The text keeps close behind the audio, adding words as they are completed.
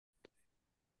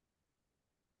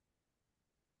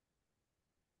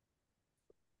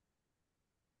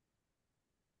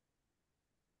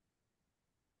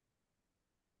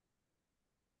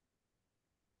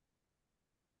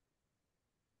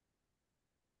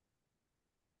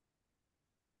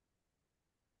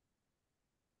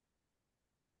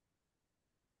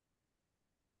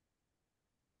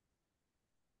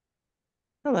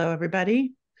Hello,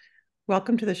 everybody.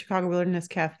 Welcome to the Chicago Wilderness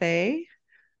Cafe.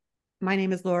 My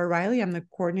name is Laura Riley. I'm the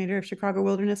coordinator of Chicago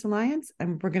Wilderness Alliance,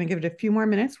 and we're going to give it a few more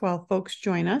minutes while folks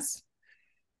join us.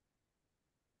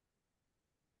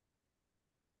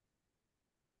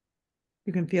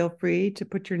 You can feel free to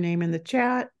put your name in the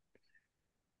chat.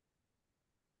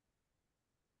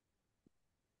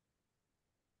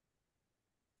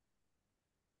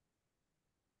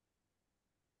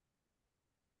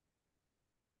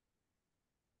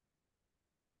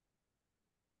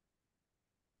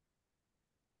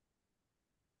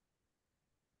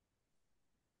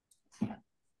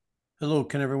 Hello,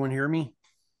 can everyone hear me?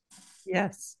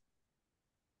 Yes.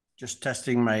 Just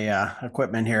testing my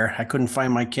equipment here. I couldn't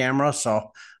find my camera,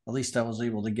 so at least I was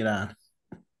able to get on.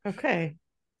 Okay.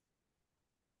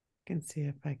 I can see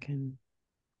if I can.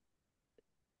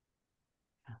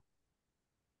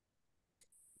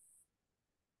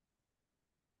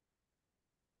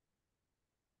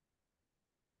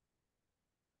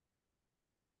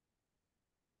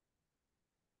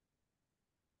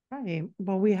 Hi.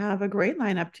 Well, we have a great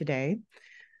lineup today.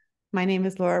 My name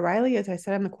is Laura Riley. As I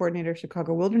said, I'm the coordinator of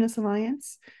Chicago Wilderness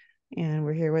Alliance, and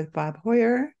we're here with Bob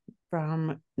Heuer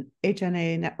from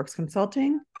HNA Networks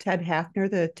Consulting, Ted Haffner,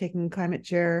 the Taking Climate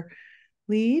Chair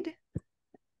lead,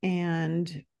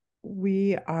 and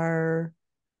we are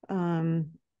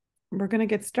we're going to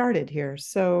get started here.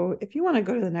 So if you want to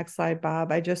go to the next slide,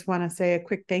 Bob, I just want to say a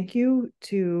quick thank you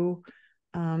to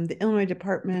the Illinois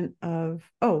Department of,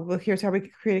 here's how we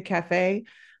can create a cafe.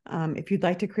 If you'd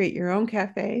like to create your own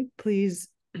cafe, please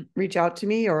reach out to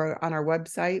me, or on our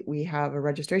website, we have a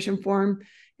registration form,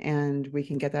 and we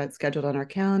can get that scheduled on our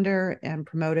calendar and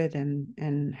promote it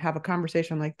and have a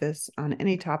conversation like this on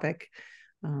any topic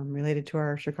related to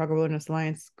our Chicago Wilderness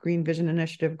Alliance Green Vision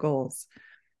Initiative goals.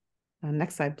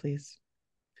 Next slide, please.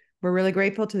 We're really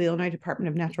grateful to the Illinois Department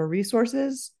of Natural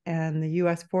Resources and the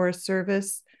U.S. Forest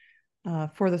Service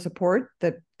for the support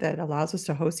that allows us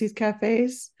to host these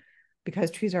cafes,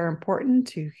 because trees are important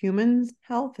to humans'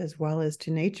 health as well as to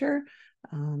nature.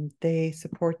 They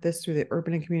support this through the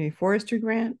Urban and Community Forestry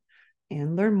Grant.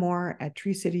 And learn more at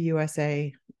Tree City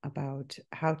USA about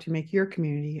how to make your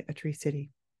community a tree city.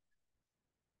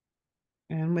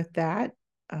 And with that,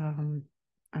 I'm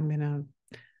going to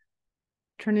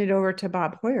turn it over to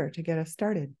Bob Heuer to get us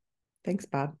started. Thanks,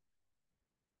 Bob.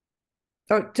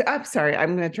 I'm sorry.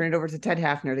 I'm going to turn it over to Ted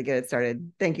Haffner to get it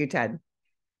started. Thank you, Ted.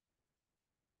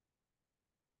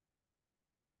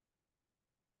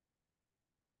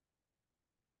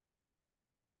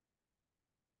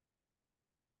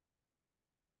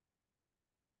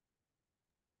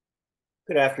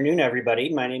 Good afternoon,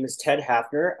 everybody. My name is Ted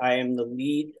Haffner. I am the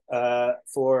lead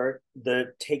for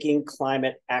the Taking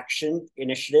Climate Action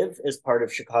Initiative as part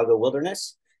of Chicago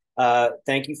Wilderness.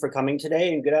 Thank you for coming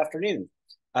today, and good afternoon.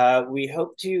 We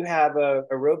hope to have a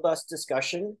robust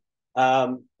discussion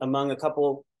among a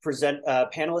couple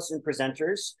panelists and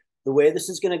presenters. The way this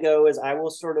is going to go is I will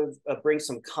sort of bring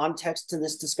some context to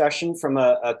this discussion from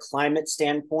a climate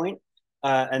standpoint,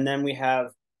 and then we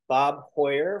have Bob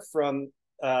Heuer from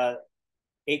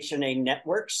HNA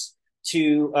Networks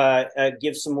to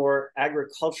give some more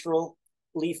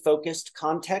agriculturally focused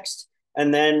context.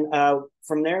 And then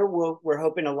from there, we're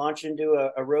hoping to launch into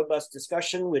a robust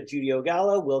discussion with Judy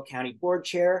Ogalla, Will County Board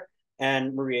Chair,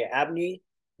 and Maria Abney,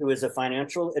 who is a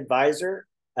financial advisor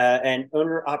and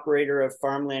owner-operator of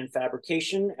Farmland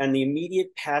Fabrication and the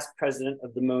immediate past president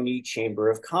of the Monee Chamber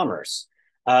of Commerce.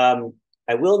 I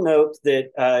will note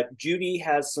that Judy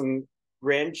has some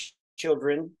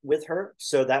grandchildren with her,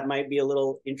 so that might be a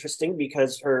little interesting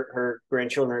because her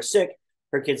grandchildren are sick,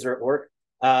 her kids are at work.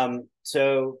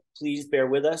 So please bear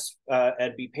with us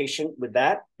and be patient with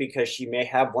that, because she may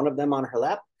have one of them on her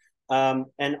lap.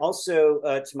 And also,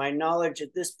 to my knowledge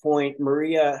at this point,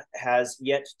 Maria has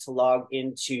yet to log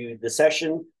into the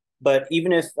session. But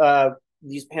even if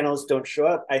these panelists don't show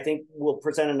up, I think we'll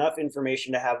present enough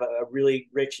information to have a really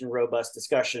rich and robust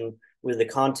discussion with the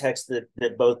context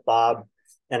that both Bob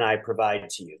and I provide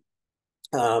to you.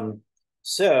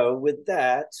 So with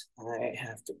that, I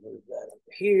have to move that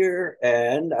over here,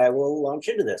 and I will launch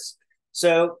into this.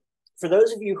 So for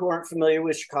those of you who aren't familiar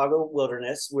with Chicago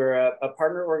Wilderness, we're a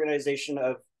partner organization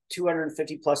of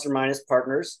 250 plus or minus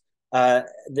partners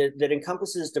that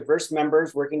encompasses diverse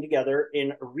members working together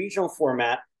in a regional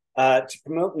format to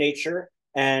promote nature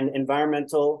and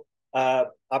environmental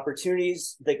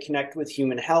opportunities that connect with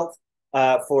human health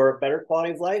for a better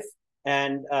quality of life,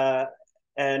 and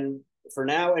for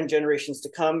now and generations to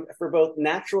come, for both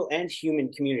natural and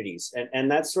human communities. And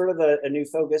that's sort of a new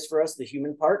focus for us, the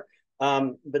human part.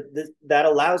 But that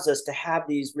allows us to have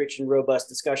these rich and robust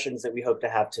discussions that we hope to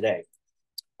have today.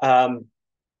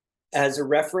 As a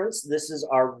reference, this is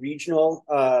our regional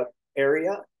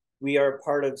area. We are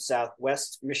part of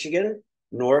Southwest Michigan,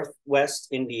 Northwest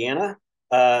Indiana,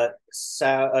 Northeast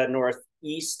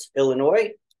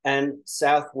Illinois, and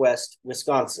Southwest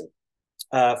Wisconsin.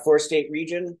 Four-state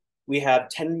region, we have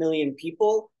 10 million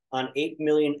people on 8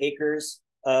 million acres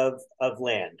of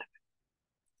land.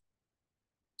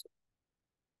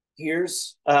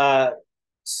 Here's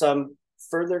some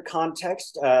further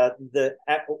context. The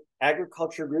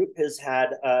agriculture group has had,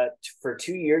 for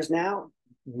 2 years now,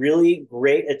 really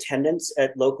great attendance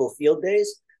at local field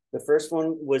days. The first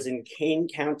one was in Kane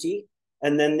County,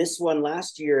 and then this one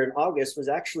last year in August was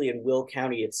actually in Will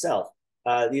County itself.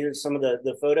 These are some of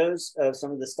the photos of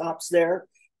some of the stops there,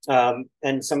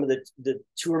 and some of the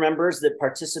tour members that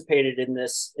participated in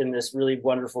this really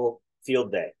wonderful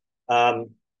field day.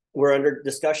 We're under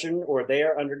discussion, or they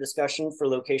are under discussion for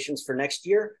locations for next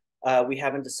year. We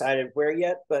haven't decided where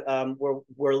yet, but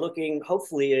we're looking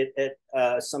hopefully at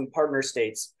some partner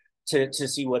states to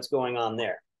see what's going on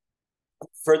there.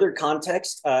 Further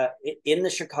context, in the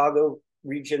Chicago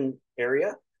region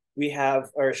area, we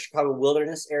have, our Chicago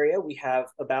wilderness area, we have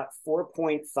about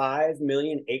 4.5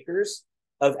 million acres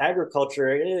of agriculture.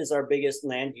 It is our biggest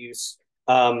land use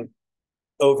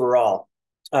overall.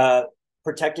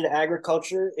 Protected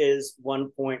agriculture is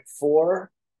 1.4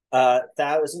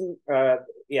 thousand,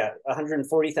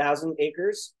 140,000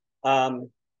 acres. And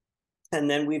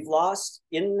then we've lost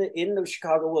in the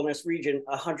Chicago wilderness region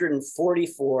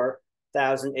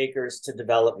 144,000 acres to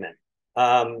development.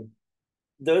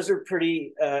 Those are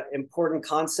pretty important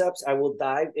concepts. I will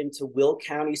dive into Will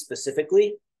County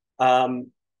specifically a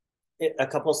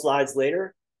couple slides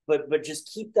later, but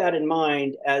just keep that in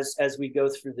mind as we go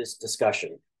through this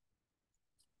discussion.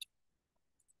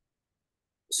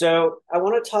 So I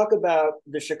want to talk about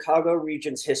the Chicago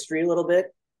region's history a little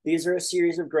bit. These are a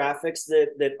series of graphics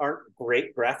that aren't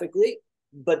great graphically,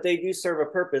 but they do serve a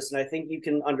purpose. And I think you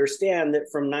can understand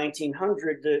that from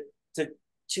 1900 to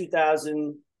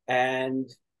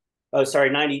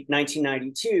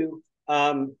 1992,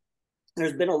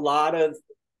 there's been a lot of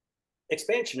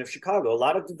expansion of Chicago, a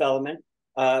lot of development,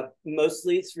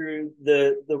 mostly through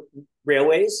the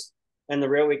railways and the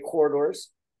railway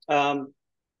corridors.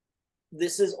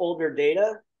 This is older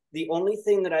data. The only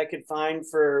thing that I could find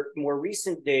for more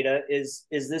recent data is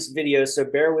this video, so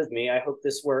bear with me. I hope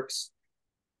this works.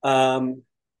 Let's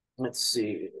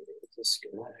see, just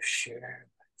gonna share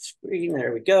my screen.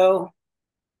 There we go.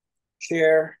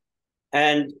 Share.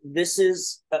 And this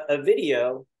is a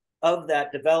video of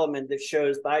that development that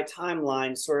shows by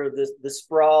timeline sort of the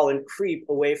sprawl and creep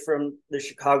away from the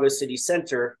Chicago city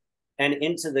center and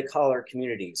into the collar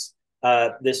communities.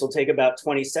 This will take about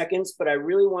 20 seconds, but I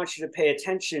really want you to pay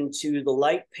attention to the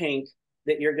light pink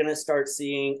that you're going to start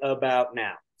seeing about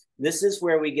now. This is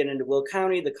where we get into Will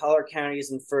County, the collar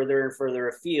counties, and further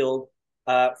afield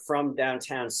from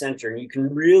downtown center. And you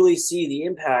can really see the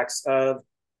impacts of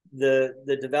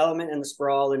the development and the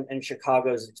sprawl and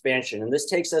Chicago's expansion. And this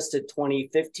takes us to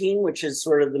 2015, which is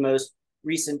sort of the most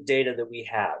recent data that we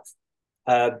have.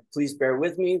 Please bear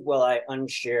with me while I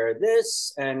unshare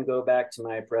this and go back to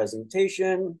my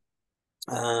presentation.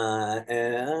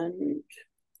 And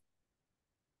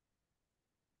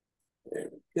there we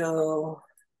go.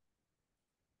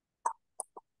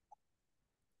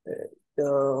 There we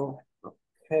go.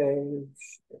 Okay,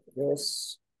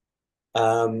 this.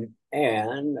 And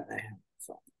I have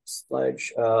some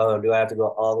slides. Do I have to go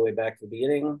all the way back to the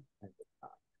beginning?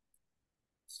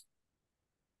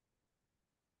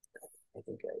 I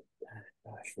think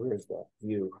gosh, where's the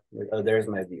view? Oh, there's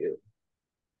my view.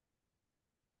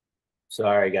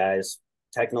 Sorry, guys.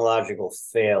 Technological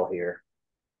fail here.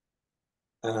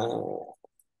 Oh,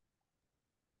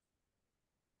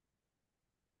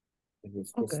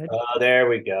 there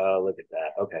we go. Look at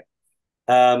that. Okay.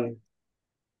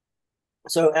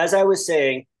 So as I was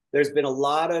saying, there's been a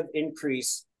lot of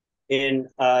increase in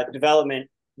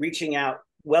development reaching out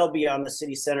well beyond the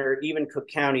city center, even Cook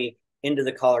County, into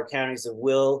the collar counties of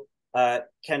Will,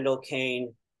 Kendall,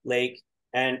 Kane, Lake,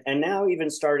 and now even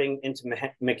starting into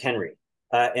McHenry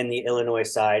in the Illinois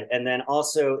side, and then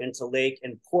also into Lake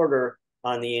and Porter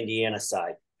on the Indiana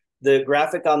side. The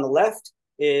graphic on the left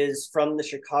is from the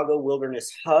Chicago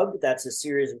Wilderness Hub. That's a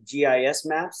series of GIS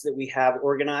maps that we have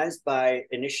organized by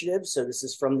initiative. So this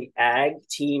is from the Ag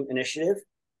Team Initiative.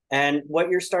 And what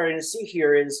you're starting to see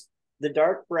here is the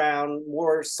dark brown,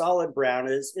 more solid brown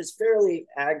is fairly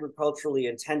agriculturally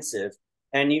intensive.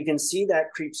 And you can see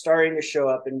that creep starting to show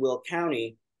up in Will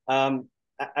County. I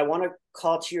want to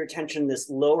call to your attention this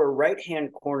lower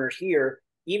right-hand corner here.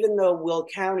 Even though Will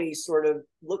County sort of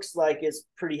looks like it's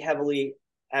pretty heavily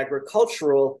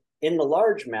agricultural in the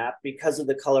large map because of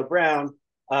the color brown.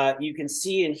 You can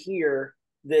see in here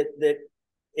that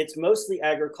it's mostly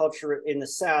agriculture in the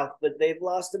south, but they've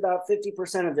lost about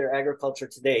 50% of their agriculture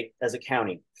to date as a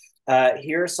county.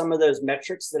 Here are some of those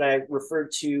metrics that I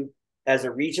referred to as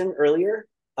a region earlier.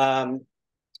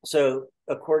 So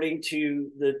according to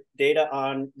the data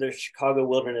on the Chicago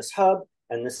Wilderness Hub,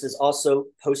 and this is also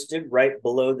posted right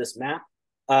below this map,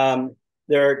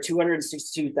 there are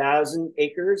 262,000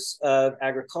 acres of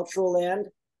agricultural land.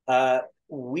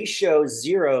 We show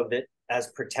 0 of it as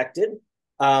protected.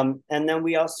 And then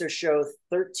we also show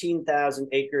 13,000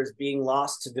 acres being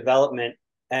lost to development.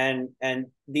 And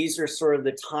these are sort of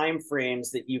the time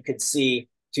frames that you could see.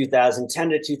 2010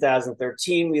 to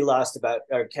 2013, we lost about,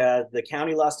 the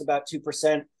county lost about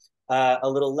 2%, a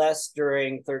little less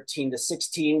during 13 to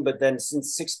 16, but then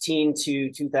since 16 to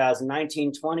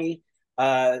 2019, 20,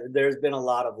 there's been a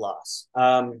lot of loss.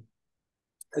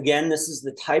 Again, this is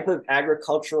the type of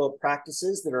agricultural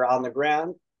practices that are on the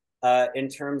ground in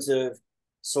terms of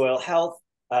soil health,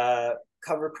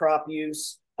 cover crop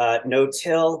use,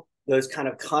 no-till, those kind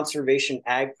of conservation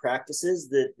ag practices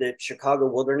that Chicago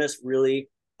Wilderness really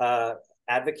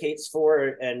advocates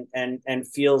for and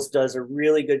feels does a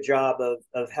really good job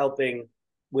of helping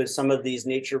with some of these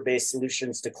nature-based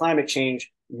solutions to climate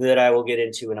change that I will get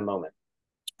into in a moment.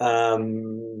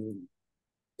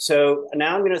 So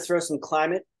now I'm going to throw some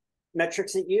climate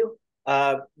metrics at you.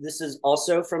 This is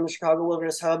also from the Chicago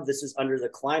Wilderness Hub. This is under the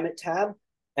climate tab.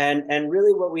 And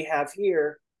really what we have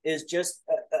here is just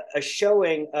a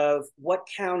showing of what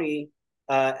county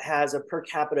has a per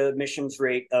capita emissions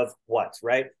rate of what,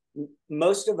 right?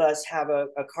 Most of us have a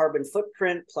carbon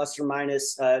footprint plus or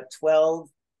minus 12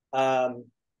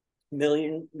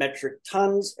 million metric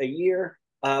tons a year.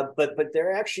 But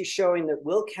they're actually showing that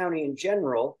Will County in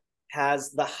general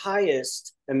has the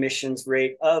highest emissions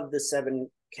rate of the 7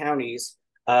 counties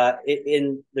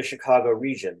in the Chicago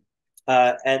region.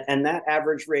 And that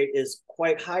average rate is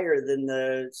quite higher than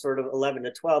the sort of 11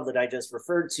 to 12 that I just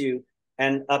referred to,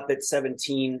 and up at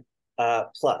 17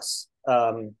 plus.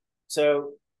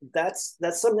 So that's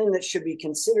something that should be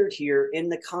considered here in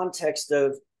the context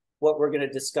of what we're going to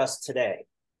discuss today.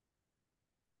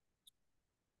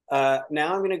 Now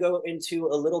I'm going to go into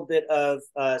a little bit of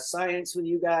science with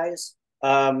you guys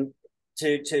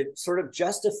to sort of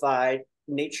justify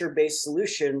nature-based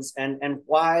solutions and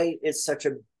why it's such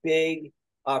a big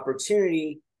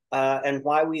opportunity and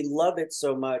why we love it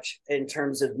so much in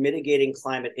terms of mitigating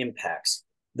climate impacts.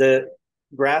 The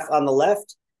graph on the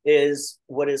left is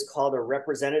what is called a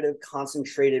representative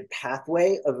concentrated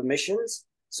pathway of emissions.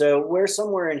 So we're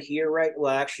somewhere in here, right?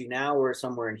 Well, actually now we're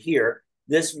somewhere in here.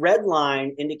 This red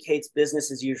line indicates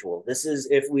business as usual. This is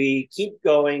if we keep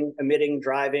going, emitting,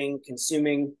 driving,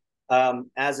 consuming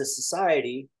as a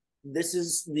society, this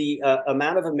is the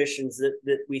amount of emissions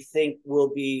that we think will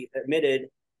be emitted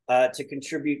to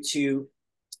contribute to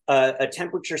a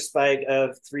temperature spike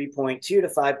of 3.2 to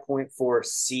 5.4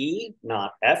 C,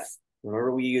 not F.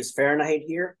 Remember, we use Fahrenheit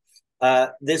here.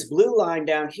 This blue line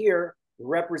down here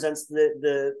represents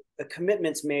the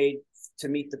commitments made to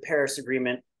meet the Paris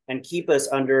Agreement and keep us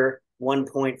under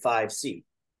 1.5 C.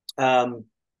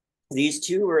 These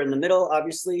two are in the middle,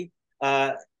 obviously.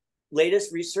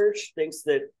 Latest research thinks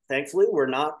that, thankfully, we're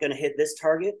not going to hit this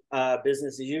target.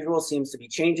 Business as usual seems to be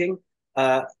changing.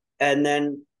 And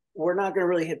then we're not going to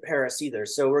really hit Paris either.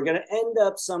 So we're going to end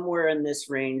up somewhere in this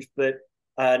range, but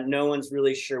no one's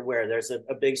really sure where. There's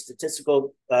a big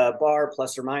statistical bar,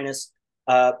 plus or minus,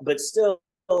 but still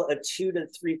a 2 to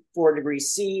 4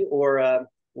 degrees C or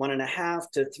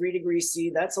 1.5 to 3 degrees C.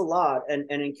 That's a lot.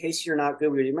 And in case you're not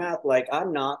good with your math, like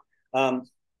I'm not,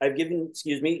 I've given,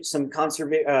 some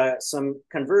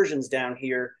conversions down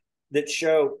here that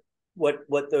show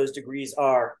what those degrees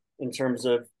are in terms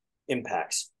of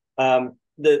impacts.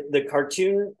 The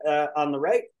cartoon on the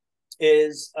right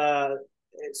is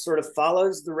it sort of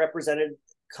follows the represented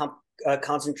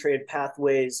concentrated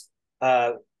pathways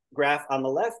graph on the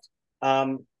left.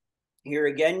 Here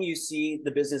again, you see the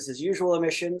business as usual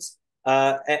emissions.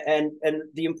 And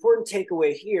the important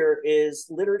takeaway here is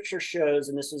literature shows,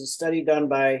 and this was a study done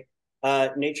by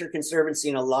Nature Conservancy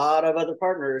and a lot of other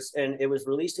partners, and it was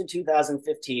released in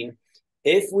 2015.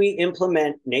 If we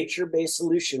implement nature-based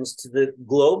solutions to the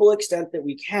global extent that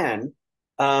we can,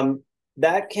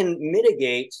 that can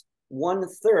mitigate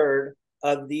 1/3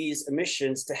 of these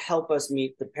emissions to help us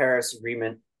meet the Paris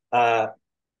Agreement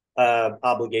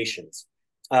obligations.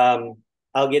 I'll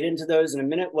get into those in a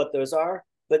minute, what those are.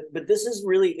 But this is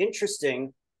really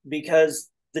interesting because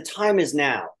the time is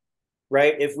now,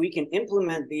 right? If we can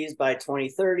implement these by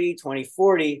 2030,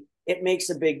 2040, it makes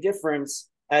a big difference.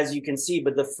 as you can see,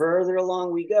 but the further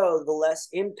along we go, the less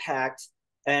impact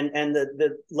and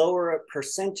the lower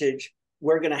percentage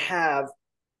we're going to have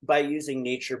by using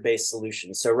nature-based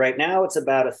solutions. So right now it's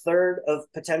about a third of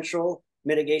potential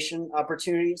mitigation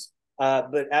opportunities.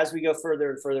 But as we go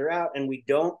further and further out and we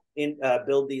don't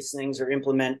build these things or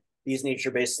implement these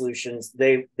nature-based solutions,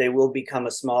 they will become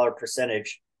a smaller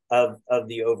percentage of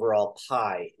the overall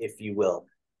pie, if you will.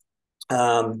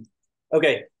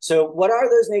 Okay, so what are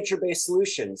those nature-based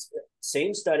solutions?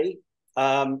 Same study.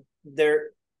 They're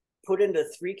put into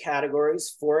three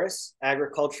categories: forests,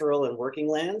 agricultural and working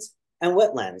lands, and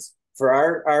wetlands. For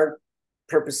our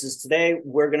purposes today,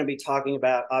 we're going to be talking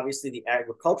about, obviously, the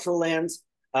agricultural lands.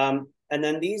 And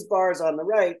then these bars on the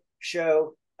right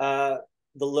show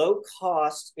the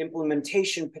low-cost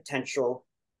implementation potential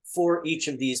for each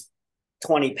of these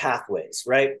 20 pathways,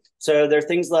 right? So there are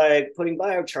things like putting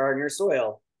biochar in your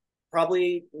soil.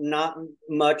 Probably not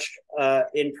much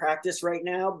in practice right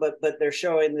now, but they're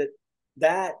showing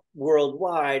that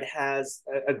worldwide has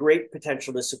a great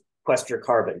potential to sequester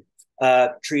carbon.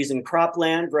 Trees and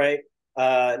cropland, right?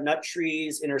 Nut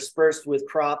trees interspersed with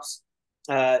crops.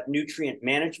 Nutrient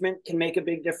management can make a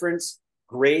big difference.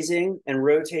 Grazing and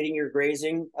rotating your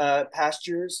grazing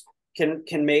pastures can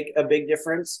make a big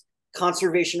difference.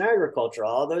 Conservation agriculture,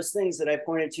 all those things that I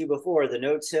pointed to before, the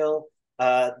no-till,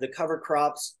 the cover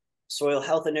crops, soil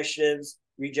health initiatives,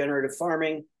 regenerative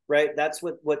farming, right? That's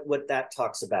what that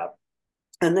talks about.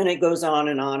 And then it goes on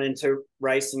into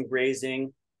rice and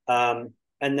grazing. And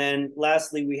then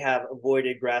lastly, we have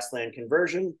avoided grassland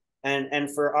conversion. And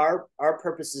for our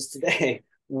purposes today,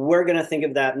 we're going to think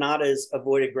of that not as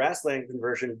avoided grassland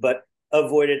conversion, but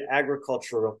avoided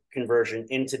agricultural conversion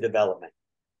into development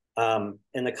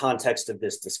in the context of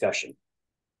this discussion.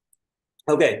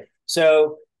 Okay,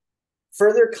 so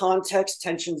further context,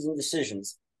 tensions, and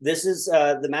decisions. This is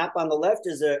the map on the left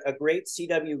is a great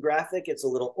CW graphic. It's a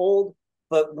little old,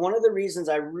 but one of the reasons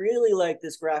I really like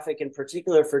this graphic in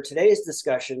particular for today's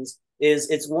discussions is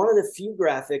it's one of the few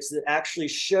graphics that actually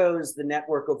shows the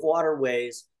network of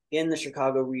waterways in the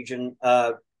Chicago region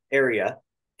area.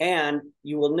 And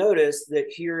you will notice that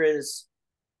here is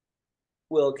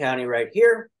Will County right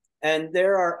here. And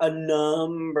there are a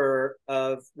number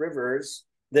of rivers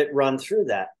that run through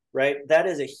that, right? That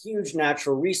is a huge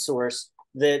natural resource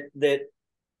that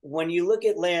when you look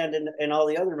at land and all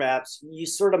the other maps, you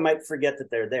sort of might forget that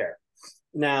they're there.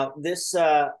 Now, this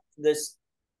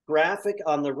graphic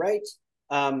on the right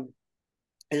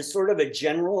is sort of a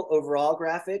general overall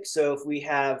graphic. So if we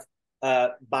have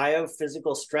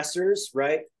biophysical stressors,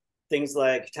 right? Things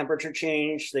like temperature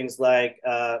change, things like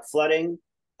flooding.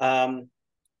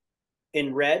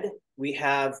 In red, we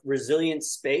have resilient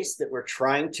space that we're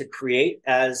trying to create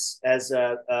as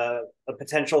a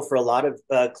potential for a lot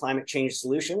of climate change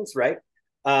solutions, right?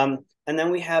 And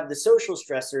then we have the social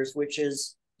stressors, which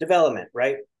is development,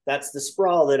 right? That's the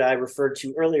sprawl that I referred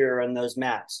to earlier on those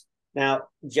maps. Now,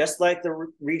 just like the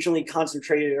regionally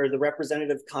concentrated or the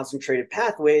representative concentrated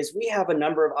pathways, we have a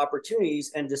number of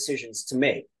opportunities and decisions to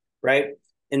make, right?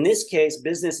 In this case,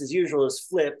 business as usual is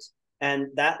flipped, and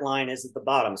that line is at the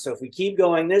bottom. So if we keep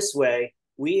going this way,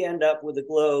 we end up with a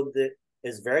globe that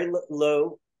is very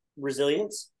low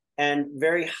resilience and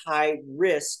very high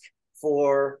risk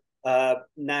for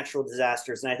natural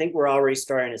disasters. And I think we're already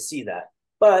starting to see that.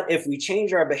 But if we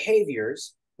change our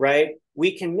behaviors, right,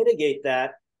 we can mitigate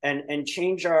that and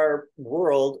change our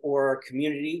world or our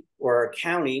community or our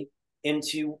county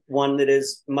into one that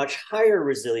is much higher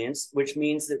resilience, which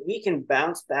means that we can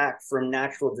bounce back from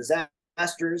natural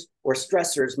disasters or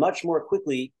stressors much more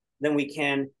quickly than we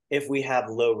can if we have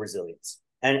low resilience.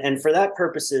 And for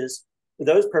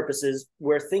those purposes,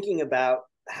 we're thinking about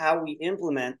how we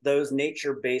implement those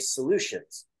nature-based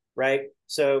solutions, right?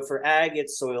 So for ag,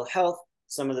 it's soil health,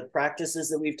 some of the practices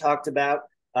that we've talked about.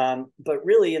 But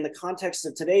really, in the context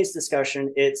of today's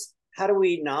discussion, it's how do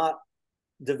we not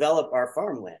develop our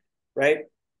farmland, right?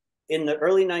 In the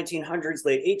early 1900s,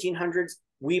 late 1800s,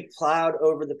 we plowed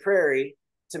over the prairie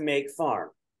to make farm.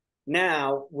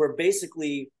 Now we're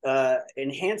basically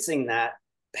enhancing that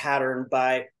pattern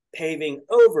by paving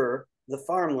over the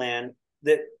farmland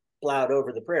that plowed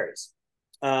over the prairies.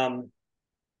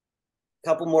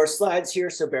 Couple more slides here,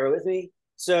 so bear with me.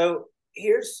 So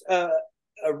here's a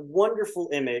wonderful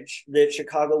image that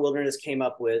Chicago Wilderness came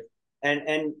up with.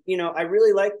 And you know, I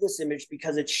really like this image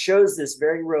because it shows this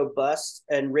very robust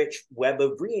and rich web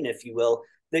of green, if you will,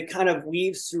 that kind of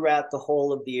weaves throughout the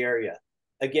whole of the area.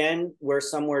 Again, we're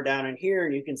somewhere down in here,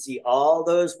 and you can see all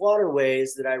those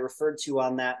waterways that I referred to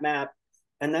on that map.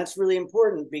 And that's really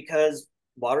important because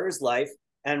water is life,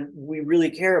 and we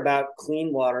really care about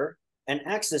clean water and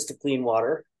access to clean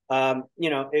water.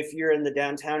 If you're in the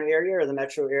downtown area or the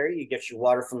metro area, you get your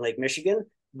water from Lake Michigan,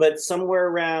 but somewhere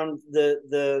around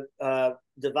the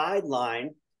divide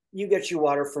line, you get your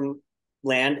water from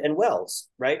land and wells,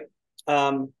 right?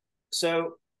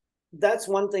 So that's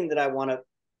one thing that I want to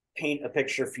paint a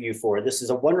picture for you for. This is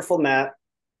a wonderful map.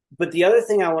 But the other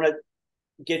thing I want to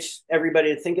get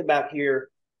everybody to think about here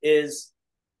is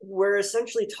we're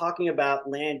essentially talking about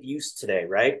land use today,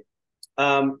 right?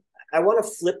 I want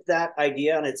to flip that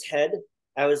idea on its head.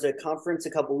 I was at a conference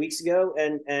a couple of weeks ago,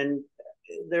 and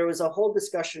there was a whole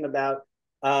discussion about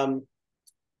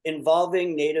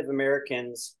involving Native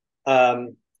Americans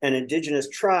and indigenous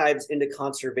tribes into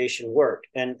conservation work.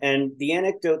 And the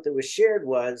anecdote that was shared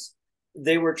was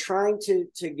they were trying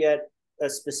to get a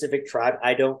specific tribe.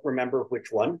 I don't remember which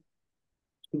one,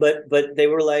 but they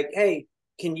were like, hey,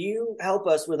 can you help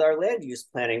us with our land use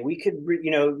planning? We could,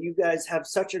 you guys have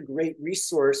such a great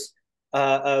resource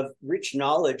of rich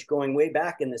knowledge going way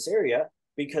back in this area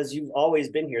because you've always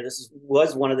been here. This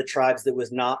was one of the tribes that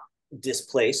was not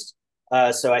displaced.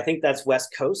 So I think that's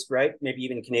West Coast, right? Maybe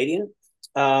even Canadian.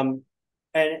 And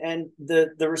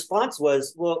the response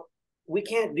was, well, we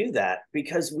can't do that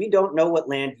because we don't know what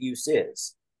land use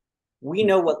is. We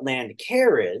know what land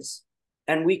care is,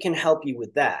 and we can help you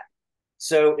with that.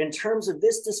 So in terms of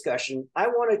this discussion, I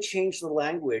want to change the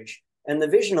language and the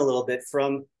vision a little bit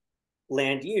from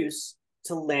land use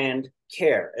to land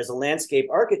care. As a landscape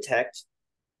architect,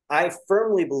 I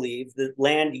firmly believe that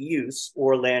land use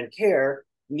or land care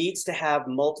needs to have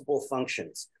multiple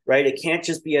functions, right? It can't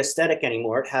just be aesthetic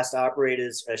anymore. It has to operate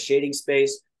as a shading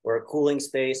space or a cooling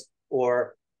space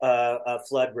or a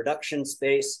flood reduction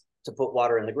space to put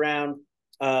water in the ground.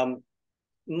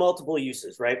 Multiple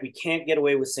uses, right? We can't get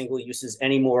away with single uses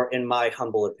anymore, in my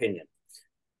humble opinion.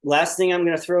 Last thing I'm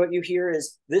going to throw at you here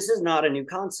is this is not a new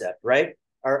concept, right?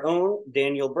 Our own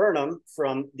Daniel Burnham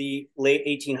from the late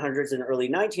 1800s and early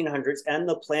 1900s and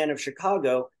the Plan of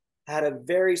Chicago had a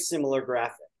very similar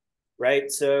graphic, right?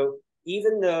 So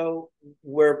even though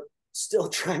we're still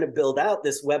trying to build out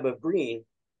this web of green,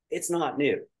 it's not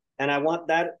new. And I want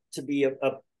that to be a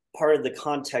part of the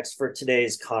context for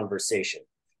today's conversation.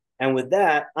 And with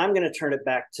that, I'm going to turn it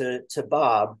back to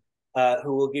Bob,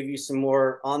 who will give you some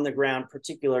more on-the-ground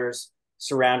particulars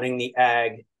surrounding the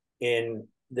ag in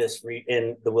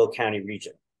the Will County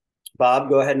region. Bob,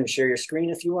 go ahead and share your screen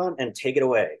if you want, and take it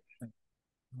away.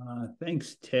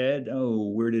 Thanks, Ted. Oh,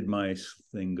 where did my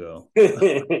thing go?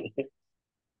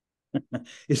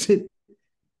 Is it?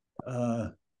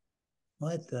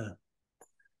 What the?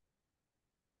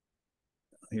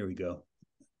 Here we go.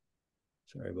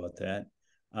 Sorry about that.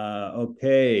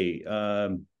 Okay.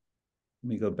 Let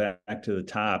me go back to the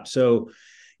top. So,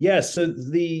 yes. So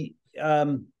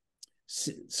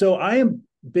so I have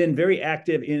been very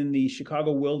active in the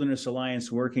Chicago Wilderness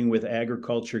Alliance, working with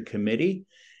Agriculture Committee.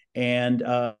 And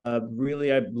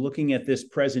really, I'm looking at this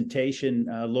presentation.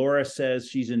 Laura says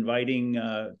she's inviting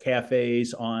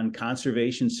cafes on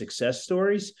conservation success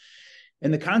stories.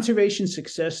 And the conservation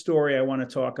success story I want to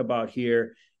talk about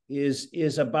here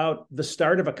is about the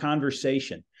start of a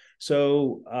conversation.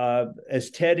 So as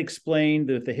Ted explained,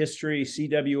 that the history,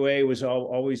 CWA was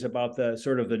always about the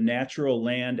sort of the natural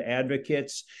land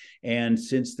advocates. And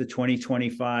since the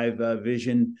 2025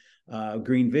 vision,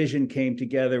 Green Vision came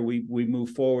together, we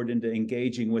moved forward into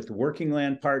engaging with working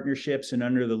land partnerships, and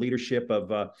under the leadership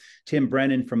of Tim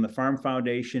Brennan from the Farm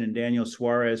Foundation and Daniel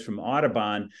Suarez from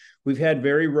Audubon, we've had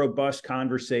very robust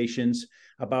conversations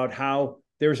about how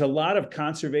there's a lot of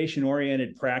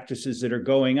conservation-oriented practices that are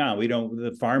going on.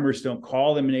 The farmers don't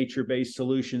call them nature-based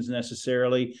solutions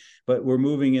necessarily, but we're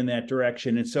moving in that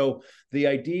direction. And so the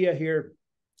idea here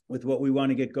with what we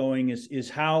want to get going is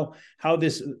how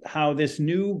this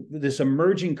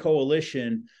emerging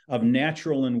coalition of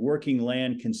natural and working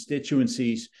land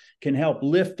constituencies can help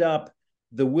lift up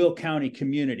the Will County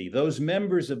community, those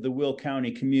members of the Will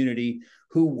County community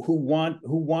who want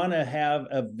to have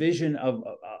a vision of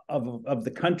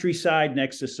the countryside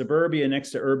next to suburbia,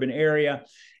 next to urban area,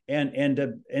 and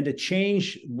to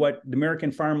change what the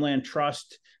American Farmland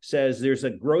Trust says. There's a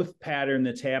growth pattern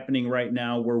that's happening right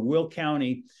now where Will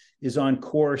County is on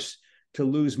course to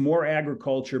lose more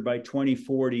agriculture by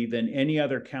 2040 than any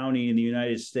other county in the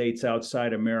United States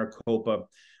outside of Maricopa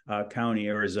County,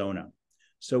 Arizona.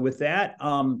 So with that,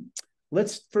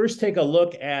 let's first take a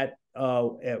look at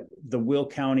the Will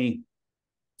County.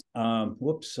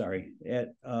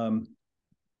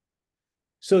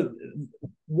 So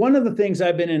one of the things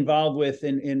I've been involved with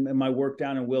in my work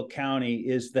down in Will County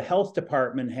is the health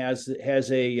department has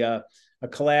a a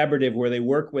collaborative where they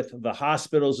work with the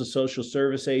hospitals, the social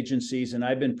service agencies, and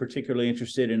I've been particularly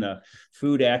interested in a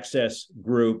food access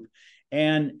group.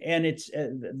 And it's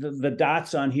the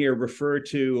dots on here refer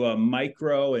to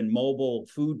micro and mobile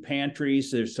food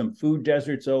pantries. There's some food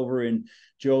deserts over in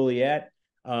Joliet.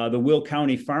 The Will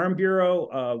County Farm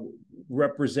Bureau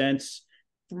represents,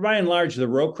 by and large, the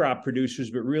row crop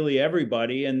producers, but really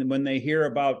everybody. And when they hear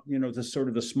about, the sort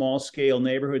of the small scale,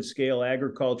 neighborhood scale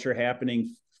agriculture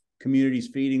happening, communities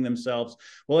feeding themselves,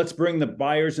 well, let's bring the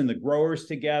buyers and the growers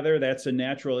together. That's a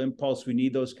natural impulse. We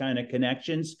need those kind of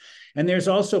connections. And there's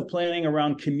also planning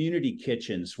around community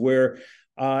kitchens where,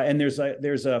 and there's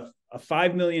a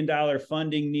 $5 million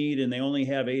funding need, and they only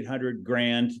have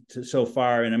 $800,000 so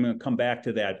far. And I'm going to come back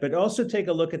to that, but also take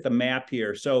a look at the map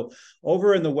here. So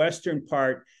over in the western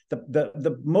part,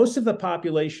 the most of the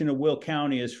population of Will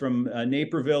County is from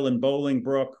Naperville and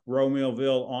Bolingbrook,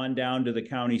 Romeoville, on down to the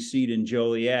county seat in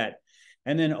Joliet.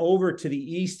 And then over to the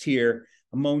east here,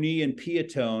 Monee and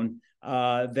Peatone,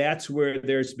 that's where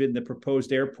there's been the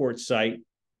proposed airport site.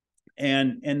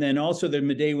 And then also the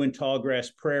Medewin Tallgrass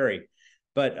Prairie.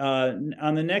 But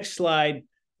on the next slide,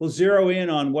 we'll zero in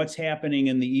on what's happening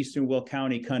in the eastern Will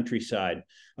County countryside.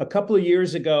 A couple of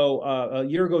years ago, a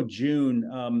year ago, June,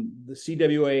 the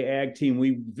CWA Ag team,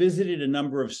 we visited a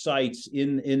number of sites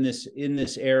in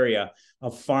this area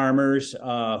of farmers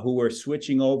who were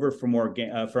switching over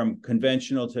from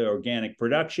conventional to organic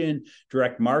production,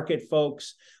 direct market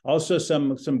folks. Also,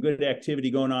 some good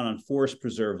activity going on forest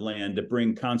preserve land to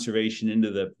bring conservation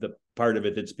into the part of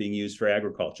it that's being used for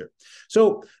agriculture.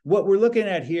 So what we're looking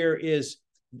at here is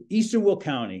eastern Will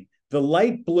County. The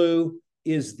light blue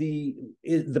is the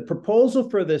proposal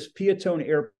for this Peatone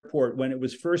Airport when it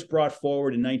was first brought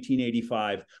forward in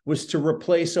 1985 was to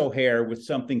replace O'Hare with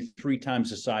something 3 times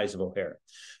the size of O'Hare.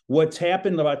 What's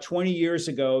happened about 20 years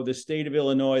ago, the state of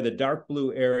Illinois, the dark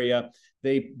blue area,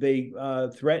 they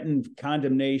threatened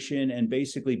condemnation and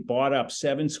basically bought up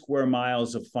 7 square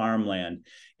miles of farmland.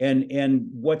 And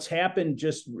what's happened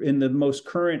just in the most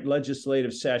current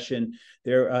legislative session,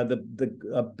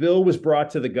 the bill was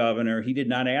brought to the governor. He did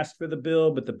not ask for the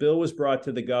bill, but the bill was brought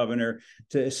to the governor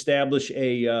to establish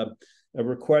a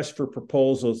request for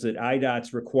proposals that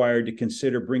IDOT's required to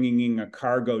consider bringing in a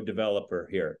cargo developer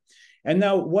here. And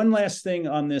now one last thing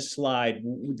on this slide.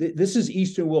 This is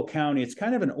eastern Will County. It's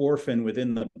kind of an orphan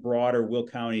within the broader Will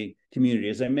County community.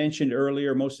 As I mentioned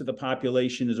earlier, most of the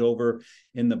population is over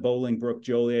in the Bolingbrook,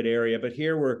 Joliet area. But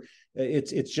here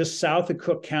it's just south of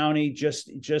Cook County,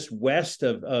 just west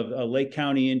of Lake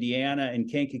County, Indiana, and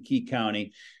Kankakee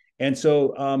County. And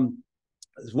so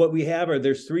what we have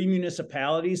there's 3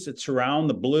 municipalities that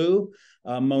surround the blue.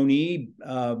 Monee,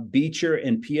 Beecher,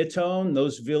 and Peatone.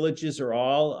 Those villages are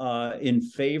all in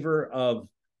favor of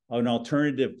an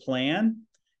alternative plan.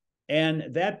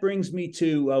 And that brings me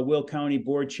to Will County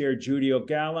Board Chair Judy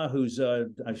Ogalla, who's,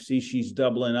 I see she's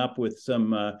doubling up with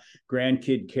some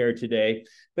grandkid care today.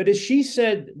 But as she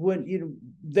said,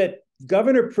 that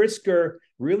Governor Pritzker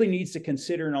really needs to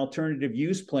consider an alternative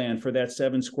use plan for that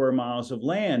 7 square miles of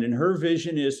land. And her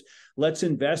vision is, let's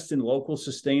invest in local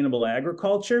sustainable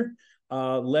agriculture.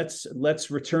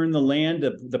 Let's return the land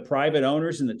to the private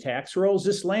owners and the tax rolls.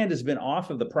 This land has been off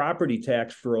of the property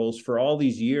tax rolls for all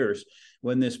these years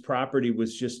when this property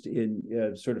was just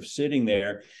sort of sitting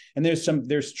there. And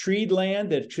there's treed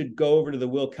land that should go over to the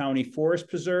Will County Forest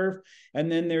Preserve. And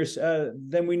then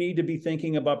then we need to be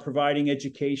thinking about providing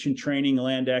education, training,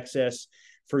 land access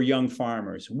for young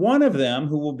farmers. One of them,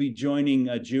 who will be joining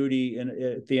Judy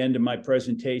at the end of my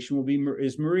presentation,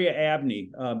 is Maria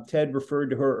Abney. Ted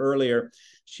referred to her earlier.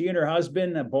 She and her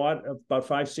husband bought about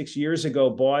 5-6 years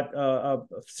ago,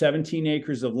 17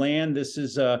 acres of land. This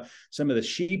is some of the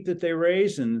sheep that they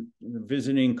raise and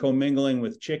visiting, commingling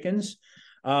with chickens.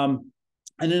 And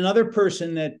another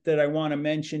person that I want to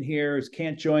mention here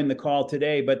can't join the call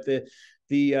today, but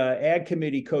the Ag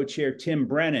Committee co-chair, Tim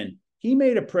Brennan. He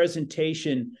made a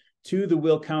presentation to the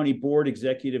Will County Board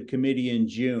Executive Committee in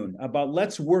June about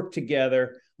let's work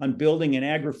together on building an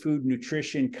agri-food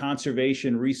nutrition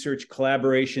conservation research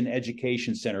collaboration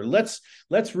education center. Let's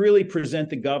really present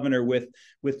the governor with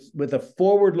a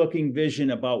forward-looking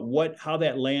vision about how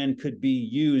that land could be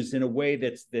used in a way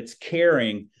that's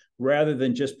caring rather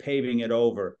than just paving it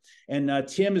over. And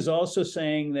Tim is also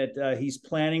saying that he's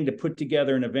planning to put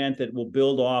together an event that will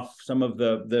build off some of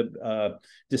the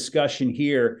discussion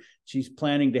here. She's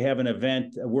planning to have an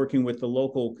event working with the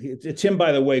local, Tim,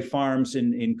 by the way, farms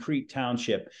in Crete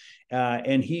Township.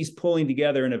 And he's pulling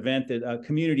together an event, a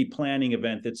community planning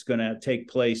event that's going to take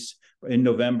place in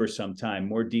November sometime.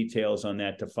 More details on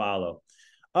that to follow.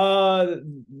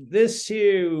 This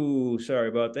here, sorry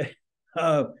about that.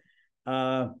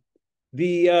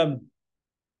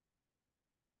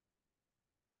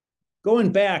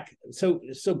 Going back,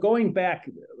 going back,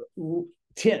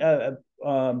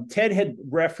 Ted had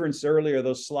referenced earlier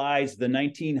those slides, the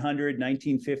 1900,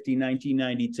 1950,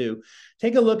 1992.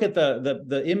 Take a look at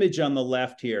the image on the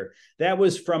left here. That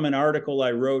was from an article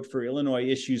I wrote for Illinois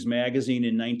Issues magazine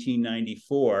in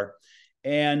 1994.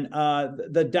 And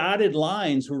the dotted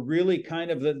lines were really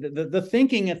kind of the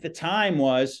thinking at the time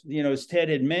was, as Ted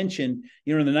had mentioned,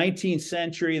 in the 19th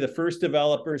century, the first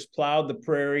developers plowed the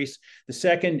prairies. The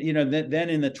second, then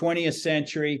in the 20th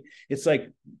century, it's like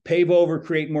pave over,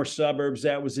 create more suburbs.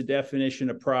 That was the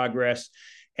definition of progress.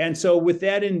 And so with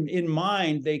that in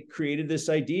mind, they created this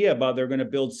idea about they're going to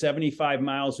build 75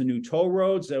 miles of new toll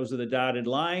roads. Those are the dotted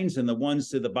lines. And the ones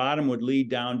to the bottom would lead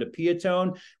down to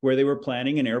Peatone, where they were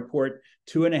planning an airport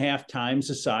 2.5 times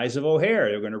the size of O'Hare.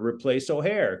 They're going to replace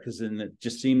O'Hare because then it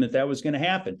just seemed that was going to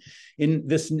happen. In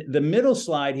the middle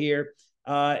slide here,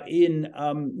 in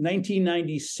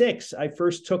 1996, I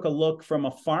first took a look from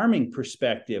a farming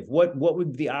perspective. What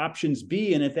would the options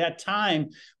be? And at that time,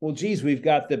 well, geez, we've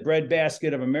got the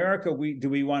breadbasket of America. Do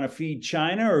we want to feed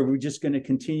China, or are we just going to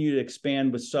continue to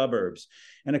expand with suburbs?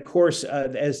 And of course,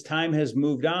 as time has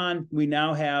moved on, we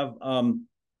now have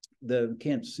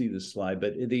can't see this slide,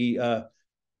 but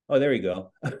oh, there you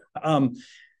go.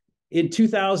 In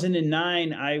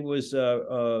 2009,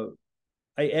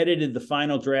 I edited the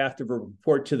final draft of a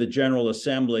report to the General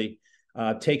Assembly,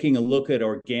 taking a look at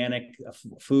organic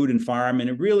food and farm, and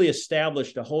it really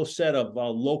established a whole set of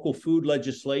local food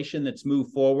legislation that's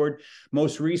moved forward.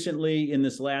 Most recently, in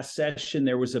this last session,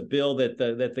 there was a bill that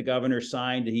the governor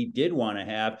signed that he did want to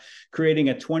have, creating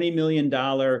a $20 million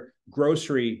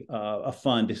grocery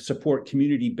fund to support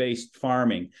community-based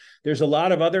farming. There's a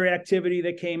lot of other activity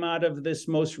that came out of this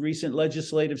most recent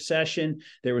legislative session.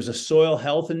 There was a soil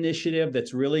health initiative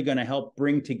that's really going to help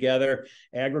bring together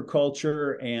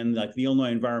agriculture and like the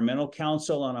Illinois Environmental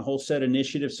Council on a whole set of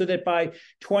initiatives, so that by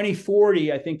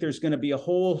 2040, I think there's going to be a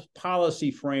whole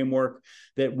policy framework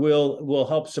that will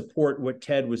help support what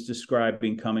Ted was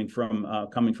describing coming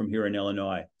from here in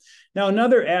Illinois. Now,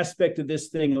 another aspect of this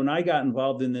thing, when I got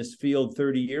involved in this field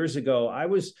 30 years ago, I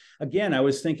was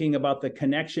thinking about the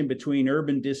connection between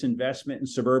urban disinvestment and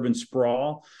suburban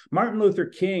sprawl. Martin Luther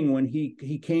King, when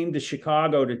he came to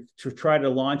Chicago to try to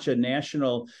launch a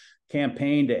national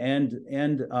campaign to end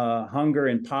hunger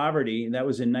and poverty, and that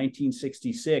was in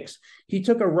 1966. He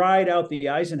took a ride out the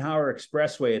Eisenhower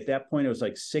Expressway. At that point, it was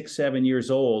like 6-7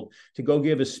 years old, to go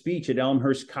give a speech at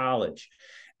Elmhurst College.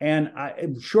 And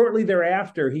shortly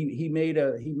thereafter, he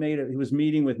was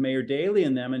meeting with Mayor Daley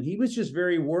and them, and he was just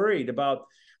very worried about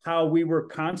how we were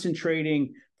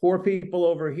concentrating poor people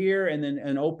over here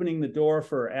and opening the door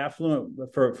for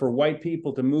for white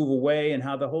people to move away, and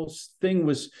how the whole thing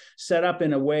was set up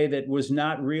in a way that was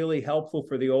not really helpful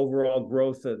for the overall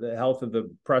growth of the health of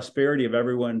the prosperity of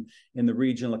everyone in the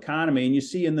regional economy. And you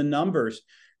see in the numbers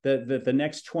that the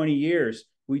next 20 years,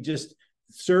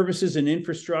 services and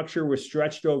infrastructure were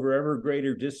stretched over ever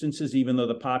greater distances, even though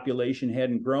the population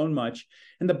hadn't grown much.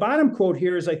 And the bottom quote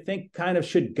here is, I think, kind of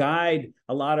should guide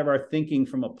a lot of our thinking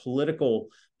from a political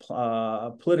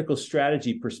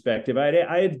strategy perspective.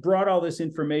 I had brought all this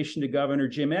information to Governor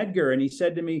Jim Edgar, and he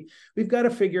said to me, we've got to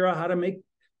figure out how to make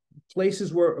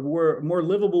places where more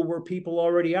livable where people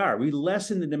already are. We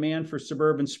lessen the demand for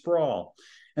suburban sprawl.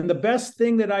 And the best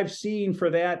thing that I've seen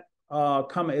for that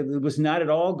it was not at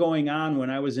all going on when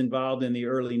I was involved in the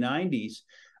early 90s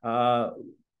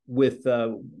with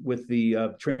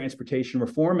the transportation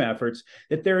reform efforts,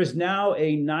 that there is now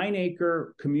a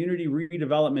 9-acre community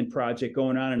redevelopment project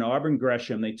going on in Auburn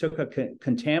Gresham. They took a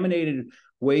contaminated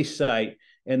waste site,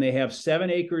 and they have 7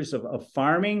 acres of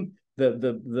farming.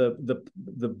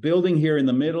 The building here in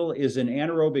the middle is an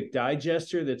anaerobic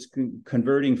digester that's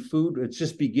converting food. It's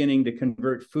just beginning to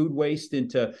convert food waste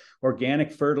into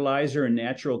organic fertilizer and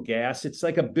natural gas. It's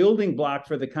like a building block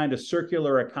for the kind of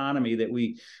circular economy that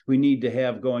we need to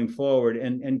have going forward.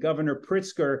 And Governor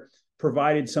Pritzker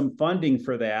provided some funding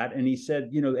for that, and he said,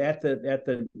 at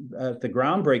the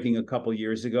groundbreaking a couple of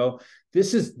years ago,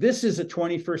 this is a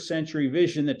 21st century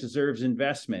vision that deserves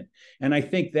investment. And I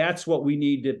think that's what we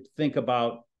need to think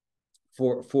about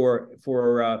for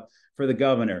the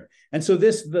governor. And so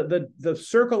the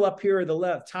circle up here at the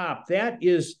left top, that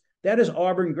is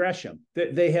Auburn Gresham.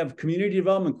 They have community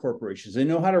development corporations. They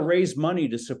know how to raise money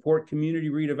to support community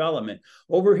redevelopment.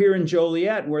 Over here in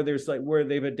Joliet, where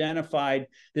they've identified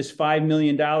this $5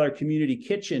 million community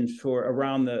kitchen for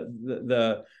around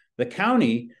the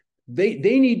county,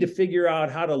 they need to figure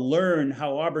out how to learn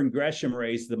how Auburn Gresham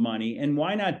raised the money, and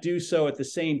why not do so at the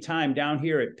same time down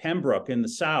here at Pembroke in the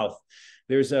South.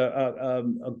 There's a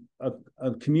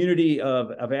community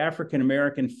of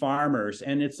African-American farmers,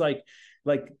 and it's like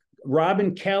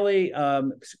Robin Kelly,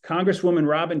 Congresswoman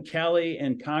Robin Kelly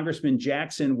and Congressman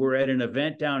Jackson were at an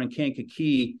event down in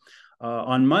Kankakee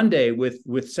on Monday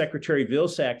with Secretary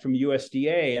Vilsack from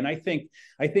USDA. And I think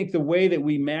the way that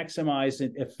we maximize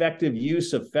an effective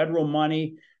use of federal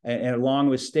money and along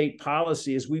with state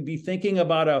policy is we'd be thinking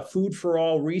about a food for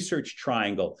all research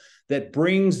triangle that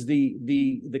brings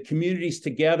the communities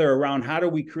together around how do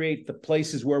we create the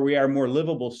places where we are more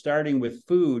livable, starting with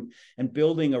food and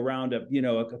building around a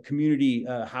community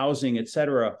housing, et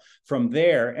cetera, from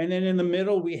there. And then in the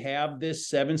middle, we have this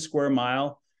 7 square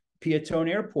mile Peatone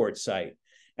Airport site.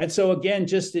 And so again,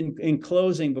 just in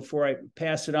closing, before I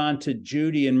pass it on to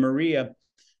Judy and Maria,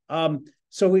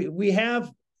 so we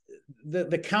have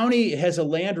the county has a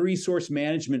land resource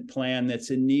management plan that's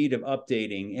in need of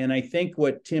updating. And I think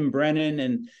what Tim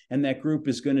Brennan and that group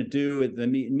is going to do at the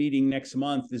meeting next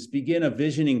month is begin a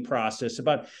visioning process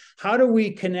about how do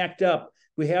we connect up.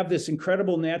 We have this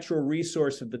incredible natural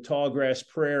resource of the tallgrass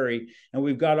prairie, and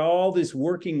we've got all these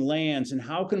working lands. And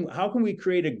how can we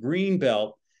create a green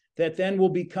belt that then will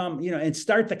become, and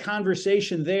start the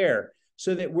conversation there,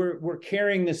 so that we're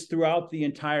carrying this throughout the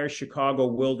entire Chicago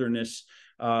wilderness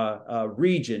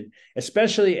region,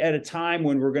 especially at a time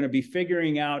when we're going to be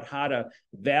figuring out how to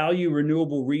value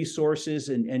renewable resources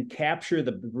and capture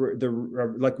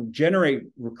generate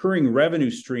recurring revenue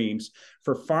streams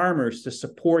for farmers to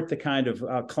support the kind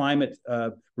of climate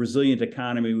resilient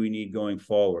economy we need going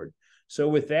forward. So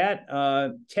with that,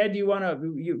 Ted, you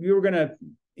were going to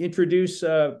introduce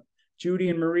Judy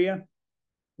and Maria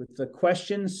with the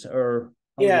questions, or?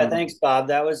 Yeah, thanks, Bob.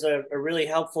 That was a really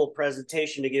helpful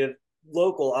presentation to give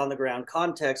local on the ground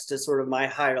context to sort of my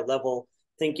higher level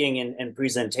thinking and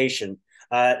presentation.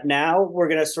 Now we're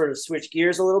going to sort of switch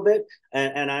gears a little bit,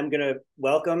 and I'm going to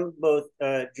welcome both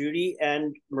Judy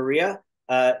and Maria,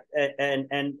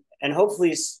 and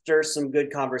hopefully stir some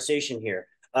good conversation here.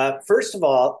 First of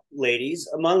all, ladies,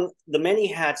 among the many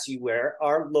hats you wear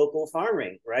are local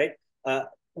farming, right?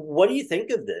 What do you think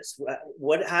of this?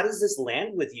 How does this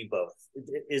land with you both?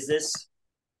 Is this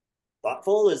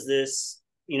thoughtful? Is this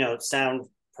sound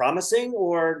promising,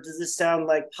 or does this sound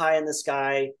like pie in the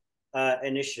sky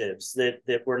initiatives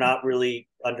that we're not really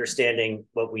understanding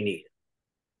what we need?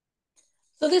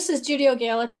 So this is Judy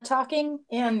Ogalla talking,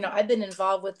 and I've been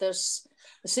involved with this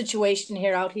situation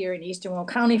out here in Eastern Will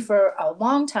County for a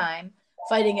long time,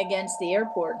 fighting against the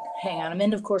airport. Hang on a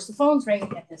minute, of course the phone's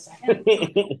ringing at this second.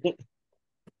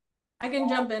 I can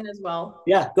jump in as well.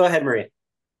 Yeah, go ahead, Maria.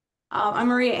 I'm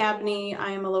Maria Abney.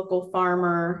 I am a local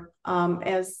farmer.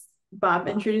 As Bob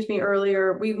introduced me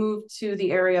earlier, we moved to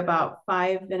the area about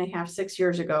 5.5, 6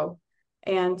 years ago.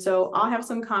 And so I'll have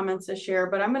some comments to share,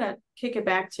 but I'm going to kick it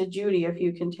back to Judy if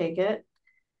you can take it.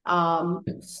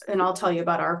 And I'll tell you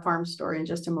about our farm story in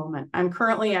just a moment. I'm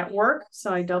currently at work,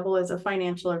 so I double as a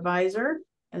financial advisor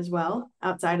as well,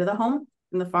 outside of the home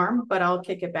in the farm, but I'll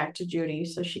kick it back to Judy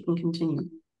so she can continue.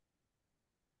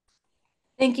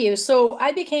 Thank you. So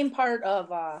I became part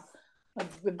of a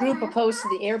group opposed to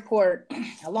the airport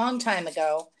a long time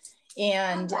ago.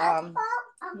 And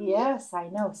yes, I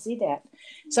know, see that.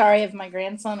 Sorry, I have my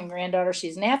grandson and granddaughter.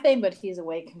 She's napping, but he's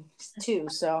awake too.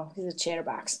 So he's a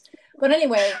chatterbox. But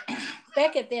anyway,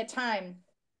 back at that time,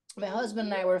 my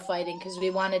husband and I were fighting because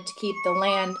we wanted to keep the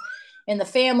land in the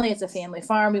family. It's a family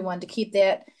farm. We wanted to keep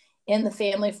that in the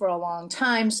family for a long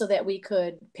time so that we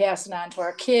could pass it on to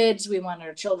our kids. We wanted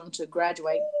our children to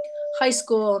graduate high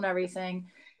school and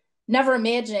everything, never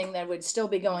imagining that would still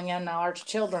be going on now. Our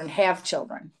children have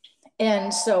children.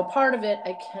 And so part of it,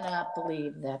 I cannot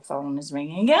believe that phone is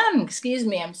ringing again. Excuse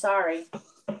me, I'm sorry.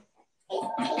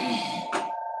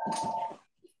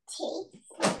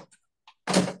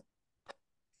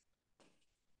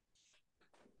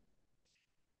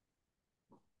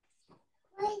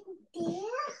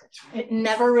 It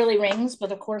never really rings,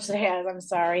 but of course it has. I'm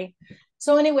sorry.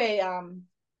 So anyway,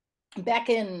 back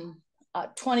in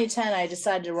 2010, I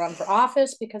decided to run for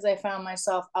office because I found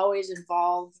myself always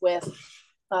involved with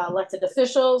elected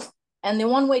officials. And the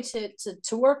one way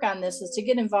to work on this is to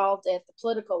get involved at the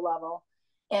political level.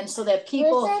 And so that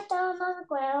people, that down on the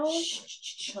ground?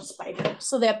 Shh, spider.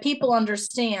 So that people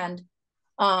understand,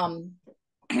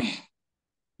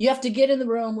 you have to get in the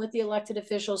room with the elected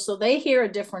officials so they hear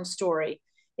a different story.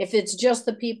 If it's just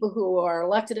the people who are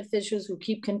elected officials who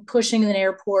keep pushing an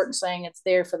airport and saying it's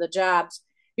there for the jobs,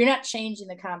 you're not changing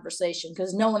the conversation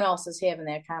because no one else is having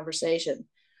that conversation.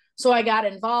 So I got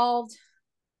involved,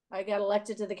 I got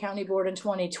elected to the county board in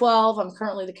 2012. I'm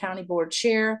currently the county board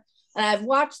chair. And I've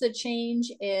watched the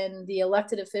change in the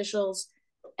elected officials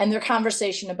and their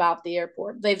conversation about the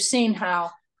airport. They've seen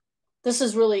how this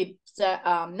is really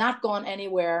not gone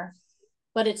anywhere,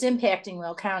 but it's impacting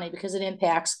Will County because it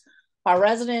impacts our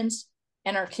residents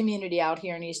and our community out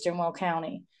here in Eastern Will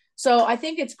County. So I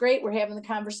think it's great we're having the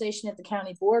conversation at the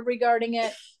county board regarding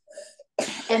it.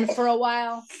 And for a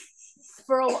while,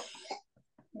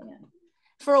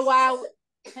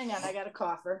 hang on, I got a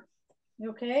cougher. You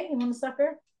okay? You want to stop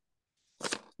here?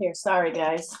 Here, sorry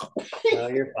guys. No,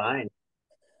 you're fine.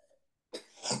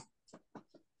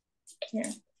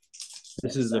 Here.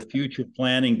 This is a future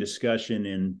planning discussion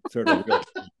in sort of real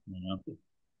time, you know,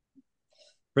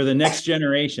 for the next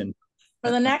generation.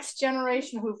 For the next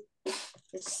generation who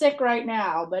is sick right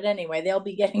now, but anyway, they'll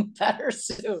be getting better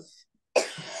soon.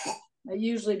 I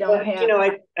usually don't have. You know,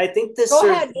 I think this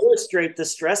illustrates the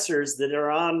stressors that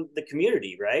are on the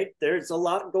community, right? There's a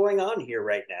lot going on here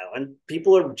right now, and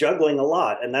people are juggling a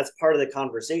lot, and that's part of the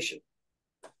conversation.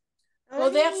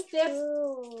 Well, that's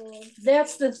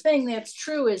the thing that's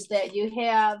true, is that you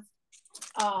have,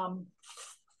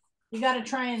 you got to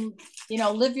try and, you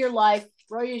know, live your life,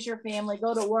 raise your family,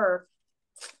 go to work.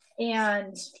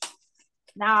 And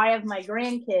now I have my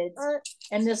grandkids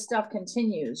and this stuff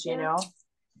continues, you know?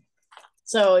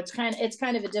 So it's kind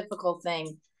of a difficult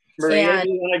thing. Maria,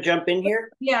 you want to jump in here?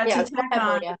 Yeah, to tack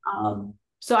on,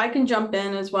 so I can jump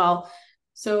in as well.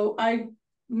 So I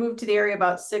moved to the area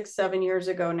about 6-7 years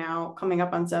ago now, coming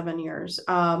up on 7 years.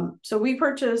 So we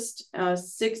purchased a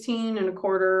 16 and a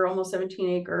quarter, almost 17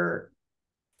 acre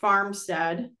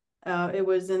farmstead. It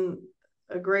was in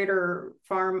a greater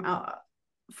farm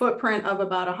footprint of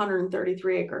about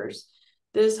 133 acres.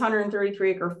 This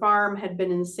 133 acre farm had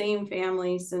been in the same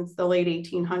family since the late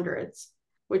 1800s,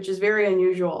 which is very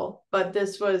unusual, but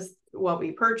this was what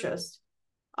we purchased.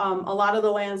 A lot of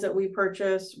the lands that we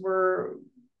purchased were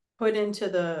put into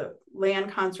the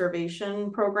land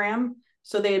conservation program.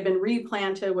 So they had been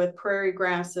replanted with prairie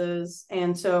grasses.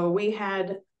 And so we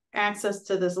had access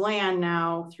to this land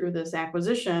now through this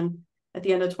acquisition at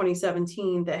the end of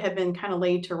 2017 that had been kind of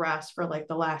laid to rest for like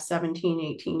the last 17,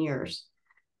 18 years.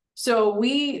 So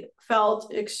we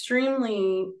felt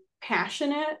extremely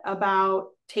passionate about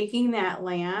taking that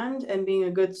land and being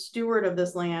a good steward of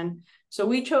this land. So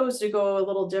we chose to go a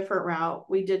little different route.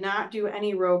 We did not do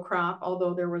any row crop,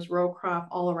 although there was row crop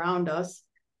all around us.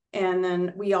 And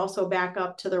then we also back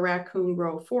up to the Raccoon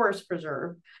Grove Forest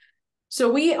Preserve.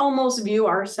 So we almost view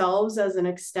ourselves as an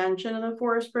extension of the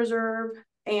Forest Preserve.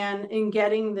 And in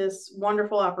getting this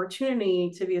wonderful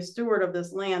opportunity to be a steward of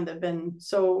this land that had been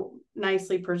so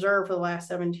nicely preserved for the last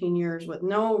 17 years with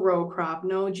no row crop,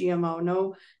 no GMO,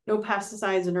 no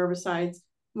pesticides and herbicides,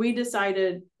 we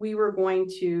decided we were going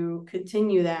to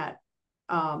continue that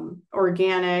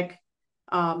organic,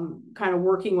 kind of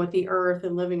working with the earth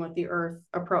and living with the earth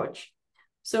approach.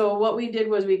 So what we did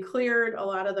was we cleared a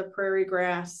lot of the prairie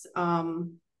grass.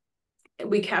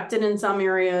 We kept it in some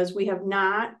areas. We have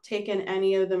not taken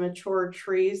any of the mature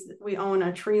trees. We own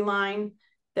a tree line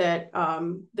that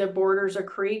borders a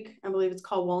creek. I believe it's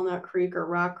called Walnut Creek or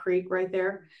Rock Creek right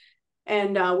there.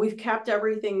 And we've kept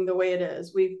everything the way it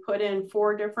is. We've put in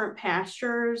 4 different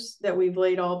pastures that we've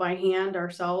laid all by hand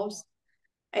ourselves.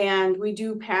 And we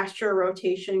do pasture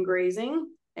rotation grazing.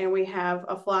 And we have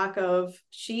a flock of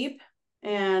sheep.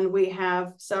 And we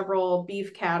have several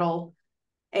beef cattle.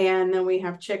 And then we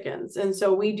have chickens. And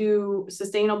so we do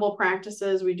sustainable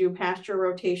practices. We do pasture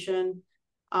rotation.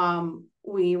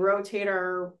 We rotate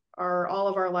all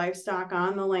of our livestock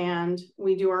on the land.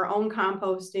 We do our own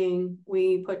composting.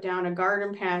 We put down a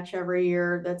garden patch every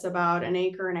year that's about 1.5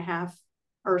 acres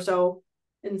or so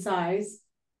in size.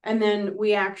 And then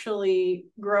we actually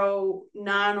grow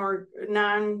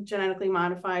non-genetically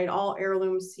modified, all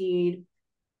heirloom seed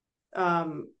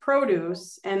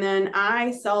produce, and then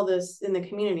I sell this in the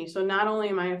community. So not only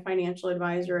am I a financial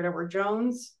advisor at Edward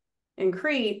Jones in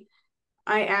Crete,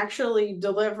 I actually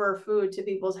deliver food to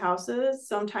people's houses.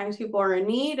 Sometimes people are in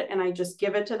need and I just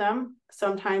give it to them.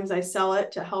 Sometimes I sell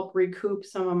it to help recoup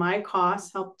some of my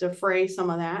costs, help defray some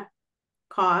of that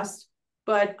cost.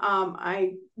 But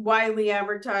I widely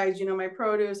advertise, you know, my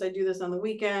produce. I do this on the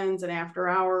weekends and after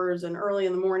hours and early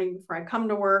in the morning before I come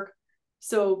to work.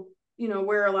 So you know,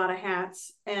 wear a lot of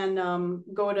hats and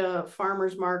go to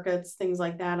farmers markets, things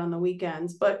like that on the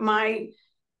weekends. But my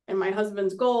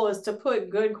husband's goal is to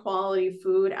put good quality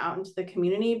food out into the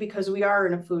community because we are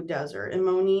in a food desert. In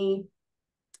Monee,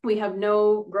 we have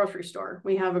no grocery store.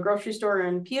 We have a grocery store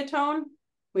in Piatone.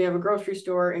 We have a grocery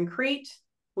store in Crete.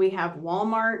 We have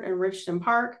Walmart in Richton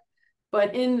Park.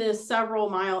 But in this several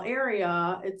mile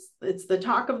area, it's the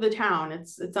talk of the town.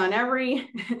 It's on every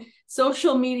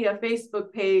social media,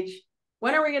 Facebook page.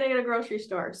 When are we going to get a grocery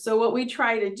store? So what we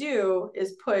try to do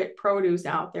is put produce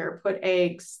out there, put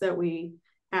eggs that we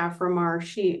have from our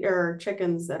sheep or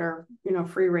chickens that are,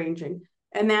 free ranging.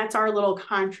 And that's our little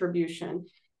contribution.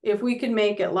 If we could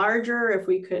make it larger, if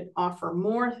we could offer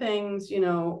more things,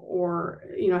 or,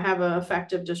 have an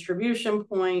effective distribution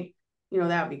point,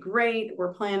 that would be great.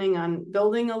 We're planning on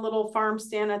building a little farm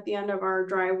stand at the end of our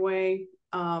driveway,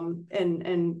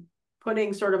 and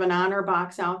putting sort of an honor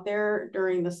box out there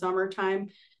during the summertime.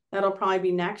 That'll probably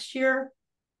be next year.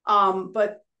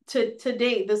 But to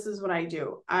date, this is what I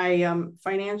do. I am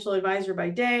financial advisor by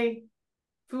day,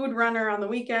 food runner on the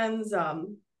weekends.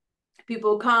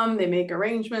 People come, they make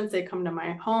arrangements, they come to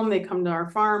my home, they come to our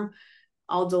farm.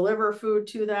 I'll deliver food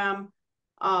to them.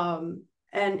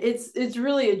 And it's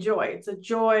really a joy. It's a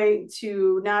joy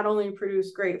to not only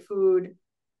produce great food,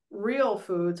 real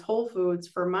foods, whole foods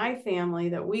for my family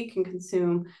that we can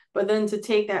consume, but then to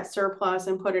take that surplus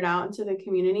and put it out into the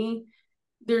community.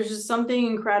 There's just something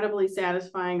incredibly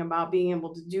satisfying about being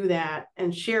able to do that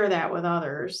and share that with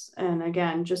others. And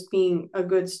again, just being a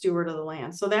good steward of the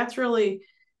land. So that's really,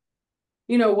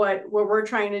 what we're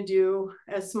trying to do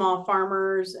as small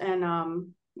farmers.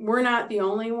 And we're not the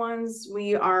only ones.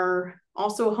 We are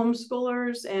also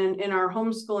homeschoolers, and in our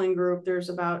homeschooling group, there's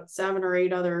about 7 or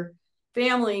 8 other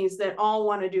families that all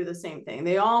want to do the same thing.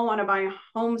 They all want to buy a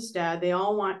homestead. They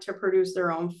all want to produce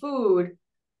their own food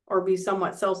or be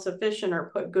somewhat self-sufficient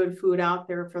or put good food out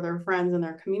there for their friends and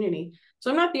their community. So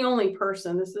I'm not the only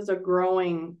person. This is a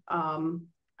growing,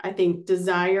 I think,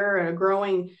 desire, and a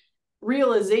growing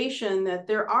realization that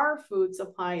there are food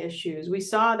supply issues. We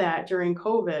saw that during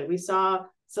COVID. We saw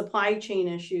supply chain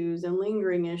issues and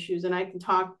lingering issues. And I can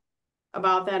talk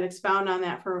about that, expound on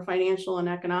that from a financial and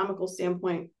economical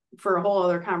standpoint for a whole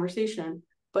other conversation.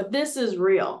 But this is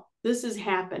real. This is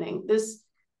happening.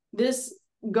 This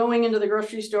going into the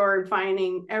grocery store and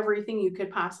finding everything you could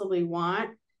possibly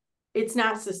want, it's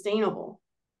not sustainable.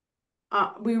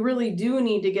 We really do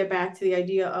need to get back to the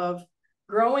idea of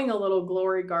growing a little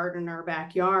glory garden in our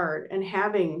backyard and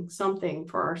having something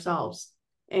for ourselves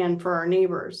and for our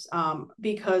neighbors,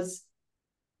 because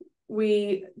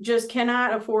we just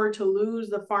cannot afford to lose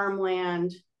the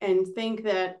farmland and think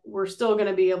that we're still going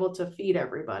to be able to feed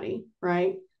everybody,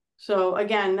 right? So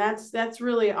again, that's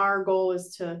really our goal,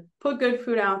 is to put good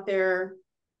food out there,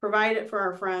 provide it for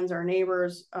our friends, our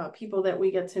neighbors, people that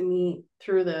we get to meet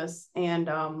through this, and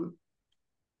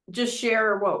just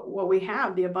share what we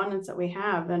have, the abundance that we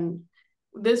have. And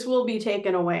this will be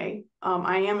taken away.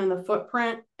 I am in the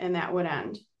footprint, and that would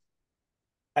end.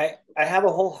 I have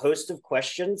a whole host of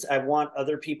questions. I want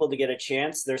other people to get a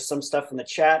chance. There's some stuff in the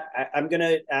chat. I'm going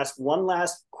to ask one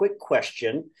last quick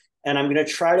question, and I'm going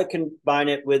to try to combine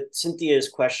it with Cynthia's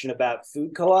question about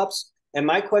food co-ops. And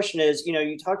my question is,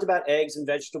 you talked about eggs and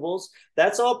vegetables.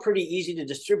 That's all pretty easy to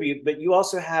distribute, but you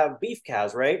also have beef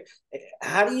cows, right?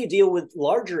 How do you deal with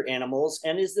larger animals?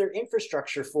 And is there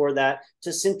infrastructure for that,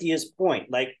 to Cynthia's point?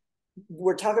 Like,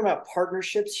 we're talking about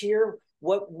partnerships here.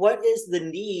 What is the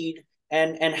need,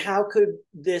 and how could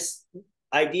this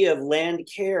idea of land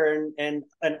care and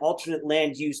an alternate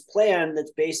land use plan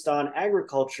that's based on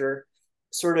agriculture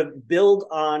sort of build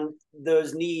on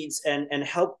those needs and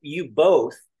help you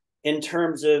both in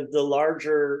terms of the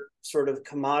larger sort of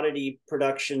commodity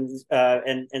productions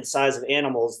and size of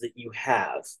animals that you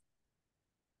have?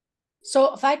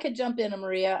 So if I could jump in,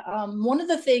 Maria, one of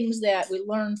the things that we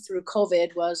learned through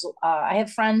COVID was I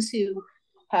have friends who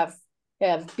have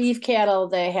beef cattle,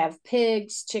 they have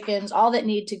pigs, chickens, all that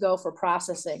need to go for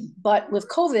processing. But with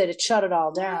COVID, it shut it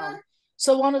all down.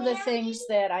 So one of the things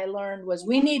that I learned was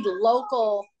we need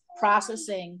local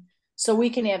processing so we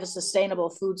can have a sustainable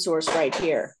food source right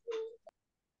here.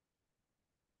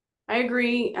 I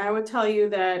agree. I would tell you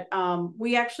that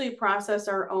we actually process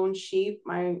our own sheep.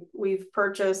 We've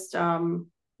purchased,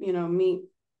 meat,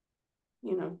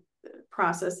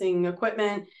 processing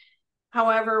equipment.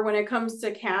 However, when it comes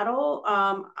to cattle,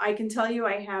 I can tell you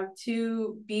I have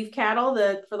 2 beef cattle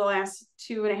that for the last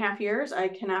 2.5 years, I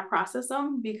cannot process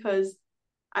them because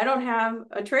I don't have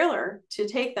a trailer to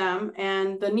take them.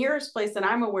 And the nearest place that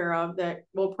I'm aware of that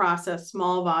will process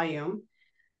small volume.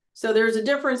 So there's a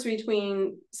difference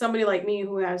between somebody like me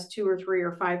who has 2 or 3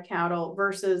 or 5 cattle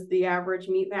versus the average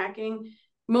meat packing.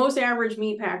 Most average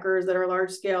meat packers that are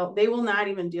large scale, they will not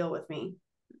even deal with me.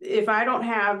 If I don't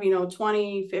have,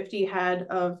 20, 50 head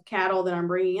of cattle that I'm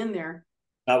bringing in there,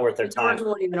 not worth their time. Doors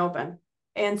won't even open.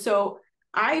 And so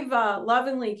I've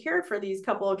lovingly cared for these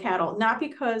couple of cattle, not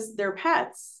because they're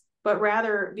pets, but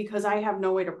rather because I have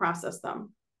no way to process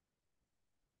them.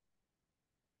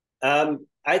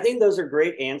 I think those are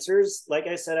great answers. Like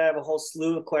I said, I have a whole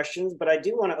slew of questions, but I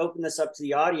do want to open this up to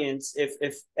the audience.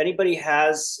 If anybody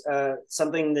has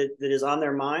something that is on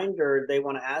their mind or they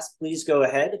want to ask, please go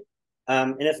ahead.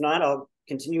 And if not, I'll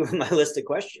continue with my list of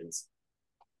questions.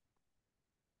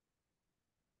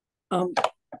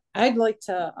 I'd like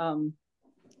to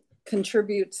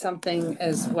contribute something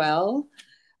as well.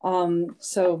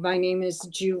 So my name is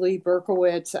Julie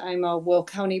Berkowitz. I'm a Will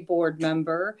County board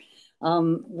member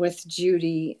with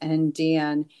Judy and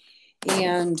Dan.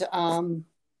 And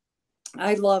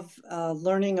I love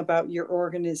learning about your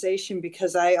organization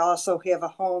because I also have a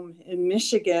home in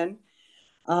Michigan.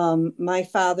 My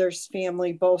father's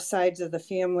family, both sides of the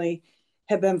family,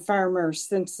 have been farmers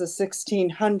since the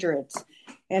 1600s.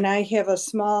 And I have a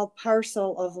small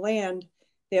parcel of land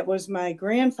that was my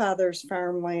grandfather's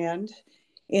farmland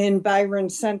in Byron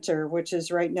Center, which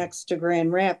is right next to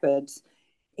Grand Rapids.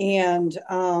 And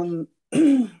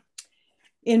in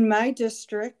my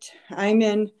district, I'm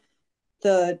in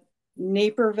the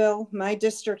Naperville. My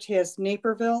district has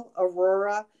Naperville,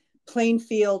 Aurora,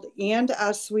 Plainfield, and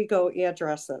Oswego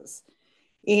addresses.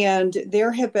 And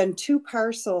there have been 2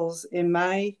 parcels in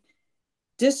my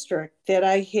district that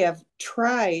I have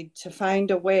tried to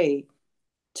find a way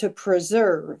to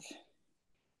preserve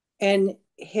and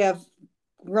have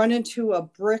run into a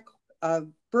brick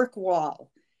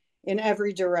wall in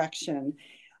every direction.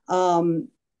 Part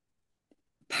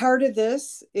of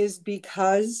this is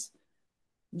because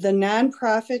the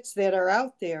nonprofits that are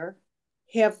out there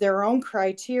have their own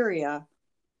criteria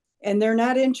and they're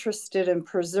not interested in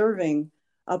preserving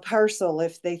a parcel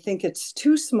if they think it's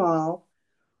too small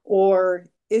or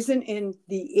isn't in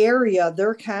the area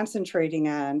they're concentrating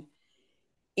on.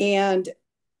 And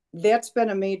that's been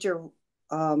a major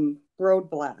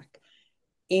roadblock.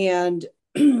 And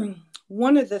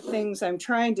one of the things I'm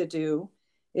trying to do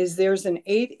is there's an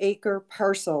 8-acre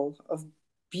parcel of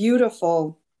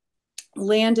beautiful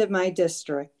land in my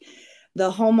district.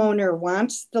 The homeowner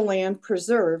wants the land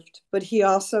preserved, but he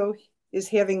also is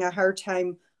having a hard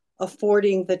time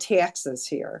affording the taxes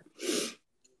here.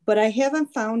 But I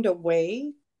haven't found a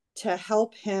way to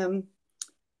help him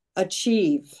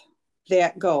achieve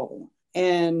that goal.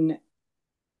 And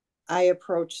I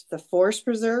approached the Forest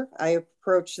Preserve. I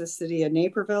approached the city of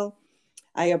Naperville.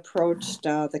 I approached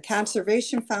the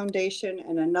Conservation Foundation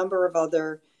and a number of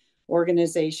other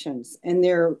organizations. And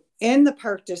they're in the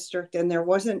Park District, and there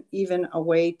wasn't even a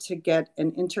way to get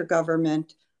an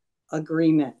intergovernment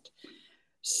agreement.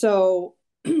 So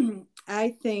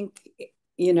I think,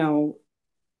 you know,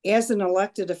 as an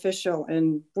elected official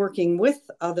and working with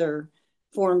other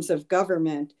forms of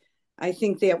government, I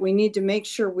think that we need to make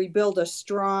sure we build a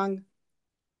strong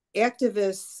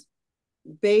activist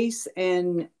base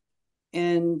and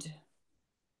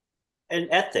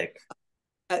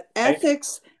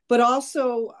ethics, but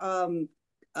also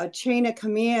a chain of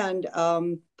command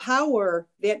power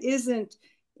that isn't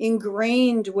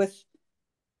ingrained with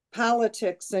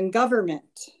politics and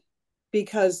government,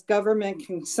 because government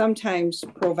can sometimes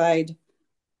provide,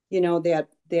 you know, that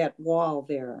wall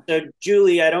there. So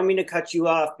Julie, I don't mean to cut you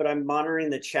off, but I'm monitoring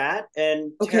the chat,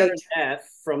 and okay. Taryn F.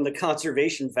 from the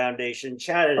Conservation Foundation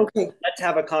chatted, okay. Let's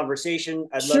have a conversation.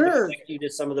 I'd sure. love to connect you to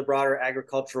some of the broader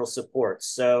agricultural supports.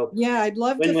 So yeah, I'd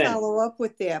love to follow up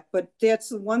with that. But that's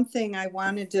the one thing I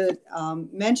wanted to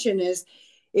mention is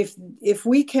if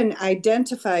we can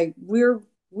identify,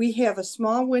 we have a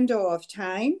small window of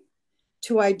time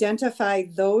to identify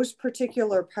those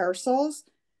particular parcels.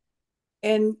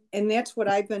 And that's what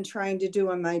I've been trying to do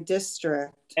in my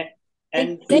district.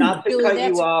 And not to cut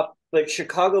you off, but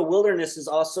Chicago Wilderness is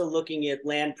also looking at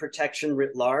land protection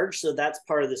writ large. So that's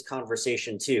part of this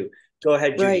conversation too. Go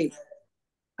ahead, Judy. Right.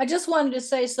 I just wanted to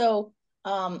say, so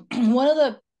one of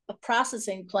the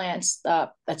processing plants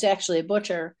that's actually a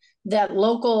butcher, that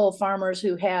local farmers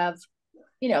who have,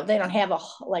 you know, they don't have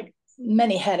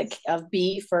many head of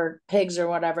beef or pigs or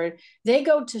whatever, they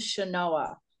go to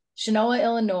Shenoa. Shenoa,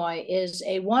 Illinois is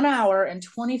a 1 hour and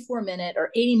 24 minute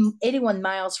or 81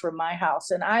 miles from my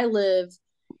house. And I live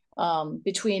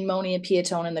between Monee and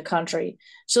Piatone in the country.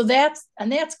 So that's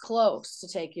close to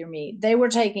take your meat. They were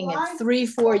taking it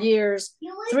 3-4 years,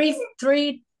 three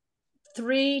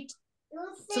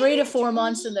to 4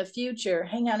 months in the future.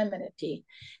 Hang on a minute, P.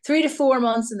 3 to 4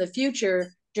 months in the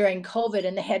future during COVID,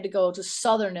 and they had to go to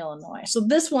Southern Illinois. So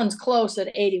this one's close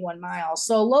at 81 miles.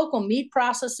 So local meat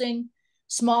processing,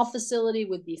 small facility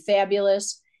would be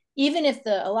fabulous. Even if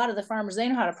a lot of the farmers, they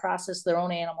know how to process their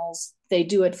own animals, they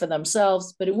do it for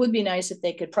themselves, but it would be nice if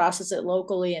they could process it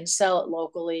locally and sell it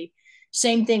locally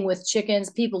Same thing with chickens.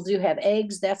 People do have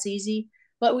eggs. That's easy.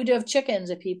 But we do have chickens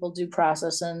that people do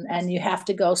process, and you have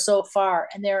to go so far.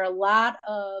 And there are a lot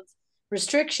of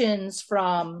restrictions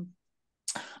from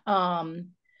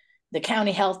the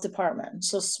county health department.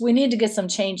 So we need to get some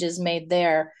changes made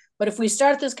there. But if we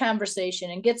start this conversation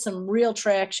and get some real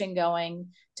traction going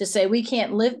to say we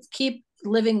can't keep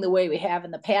living the way we have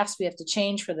in the past, we have to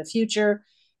change for the future.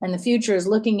 And the future is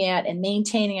looking at and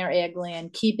maintaining our ag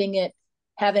land, keeping it,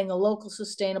 having a local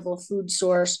sustainable food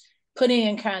source, putting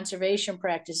in conservation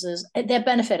practices that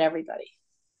benefit everybody.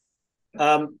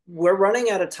 We're running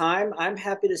out of time. I'm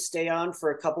happy to stay on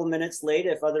for a couple minutes late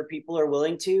if other people are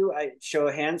willing to. I show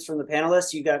of hands from the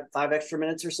panelists. You got 5 extra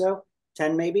minutes or so,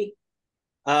 10 maybe.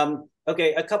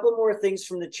 Okay, a couple more things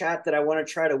from the chat that I want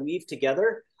to try to weave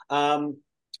together.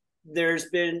 There's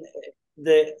been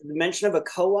the mention of a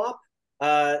co-op.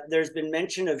 There's been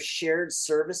mention of shared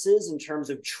services in terms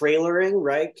of trailering,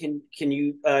 right? Can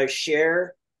you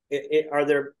share? Are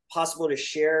there possible to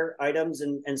share items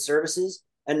and services?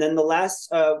 And then the last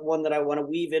one that I want to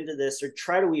weave into this, or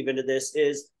try to weave into this,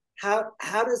 is how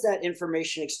does that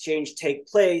information exchange take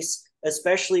place,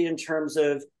 especially in terms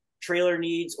of trailer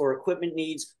needs or equipment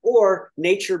needs or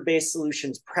nature-based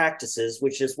solutions practices,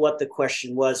 which is what the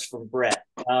question was from Brett.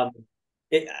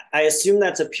 I assume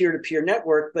that's a peer-to-peer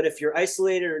network, but if you're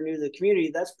isolated or new to the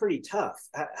community, that's pretty tough.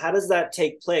 How does that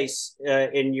take place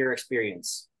in your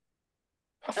experience?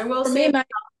 I will For say, me,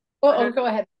 go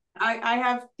ahead. I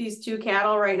have these 2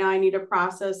 cattle right now I need to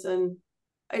process, and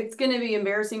it's going to be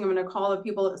embarrassing. I'm going to call the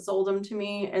people that sold them to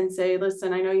me and say,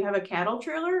 listen, I know you have a cattle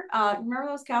trailer. Remember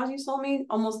those cows you sold me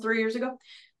almost 3 years ago?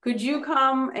 Could you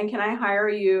come and can I hire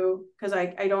you? Because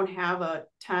I don't have a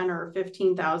 $10,000 or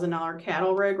 $15,000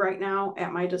 cattle rig right now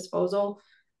at my disposal.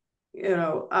 You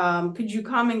know, could you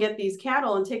come and get these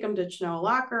cattle and take them to Chinoa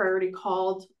Locker? I already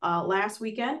called last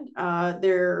weekend.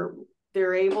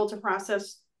 They're able to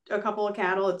process a couple of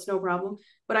cattle. It's no problem,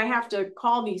 but I have to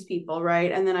call these people,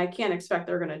 right? And then I can't expect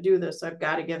they're going to do this. I've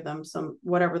got to give them some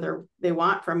whatever they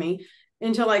want from me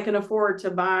until I can afford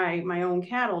to buy my own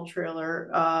cattle trailer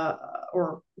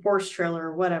or horse trailer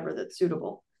or whatever that's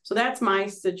suitable. So that's my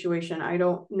situation. I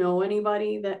don't know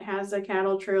anybody that has a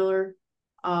cattle trailer,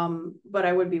 but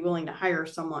I would be willing to hire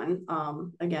someone.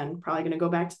 Again, probably going to go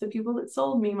back to the people that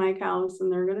sold me my cows,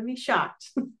 and they're going to be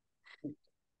shocked.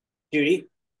 Judy?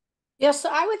 Yes, so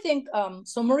I would think,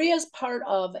 so Maria's part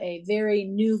of a very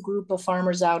new group of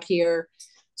farmers out here,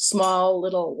 small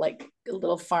little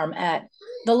farmette.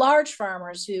 The large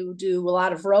farmers who do a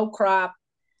lot of row crop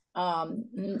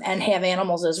and have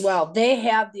animals as well, they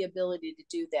have the ability to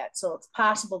do that. So it's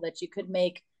possible that you could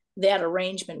make that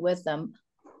arrangement with them.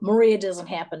 Maria doesn't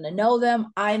happen to know them.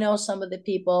 I know some of the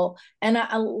people, and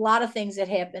a lot of things that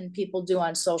happen, people do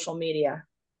on social media.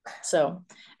 So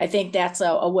I think that's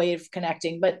a way of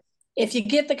connecting. But if you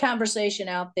get the conversation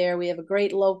out there, we have a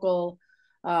great local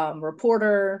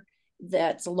reporter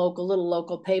that's a little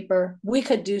local paper. We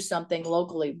could do something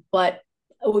locally, but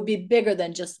it would be bigger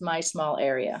than just my small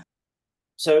area.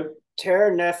 So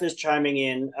Tara Neff is chiming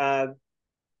in.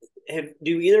 Do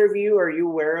either of you, are you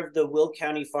aware of the Will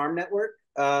County Farm Network?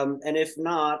 And if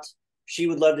not, she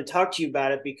would love to talk to you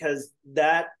about it, because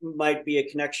that might be a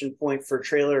connection point for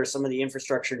trailer or some of the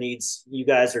infrastructure needs you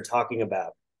guys are talking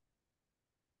about.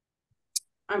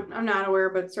 I'm not aware,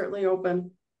 but certainly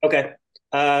open. Okay.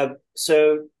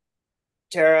 So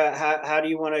Tara, how do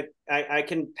you want to, I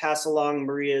can pass along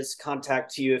Maria's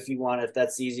contact to you if you want, if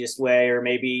that's the easiest way, or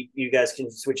maybe you guys can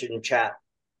switch it in chat.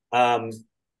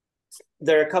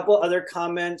 There are a couple other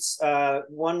comments,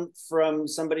 one from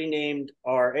somebody named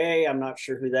RA, I'm not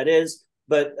sure who that is,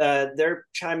 but they're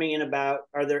chiming in about,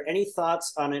 are there any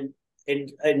thoughts on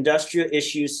industrial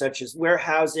issues such as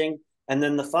warehousing? And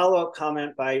then the follow-up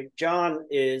comment by John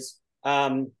is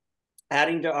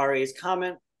adding to RA's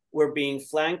comment, we're being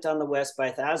flanked on the west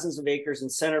by thousands of acres in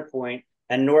Center Point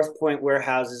and North Point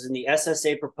warehouses in the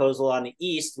SSA proposal on the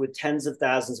east with tens of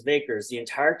thousands of acres. The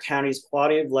entire county's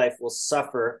quality of life will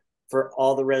suffer for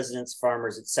all the residents,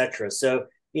 farmers, et cetera. So,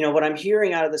 you know, what I'm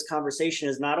hearing out of this conversation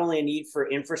is not only a need for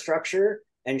infrastructure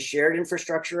and shared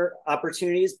infrastructure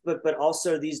opportunities, but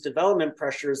also these development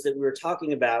pressures that we were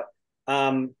talking about,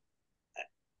 and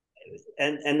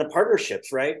the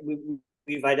partnerships, right?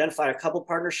 We've identified a couple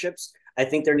partnerships. I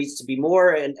think there needs to be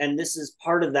more, and this is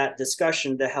part of that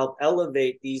discussion to help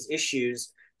elevate these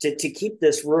issues to keep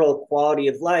this rural quality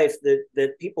of life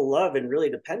that people love and really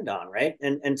depend on, right?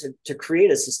 And to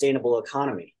create a sustainable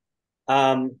economy.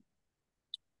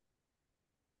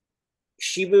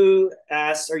 Shibu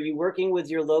asks, are you working with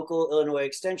your local Illinois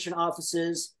extension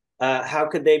offices How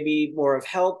could they be more of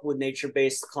help with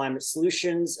nature-based climate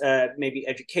solutions, maybe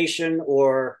education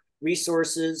or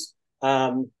resources?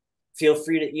 Feel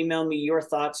free to email me your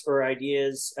thoughts or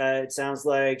ideas. It sounds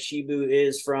like Shibu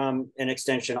is from an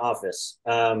extension office.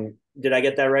 Did I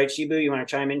get that right, Shibu? You want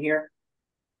to chime in here?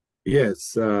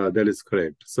 Yes, that is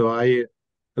correct. So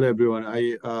hello everyone.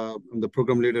 I'm the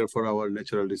program leader for our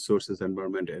Natural Resources,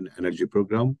 Environment and Energy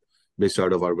program based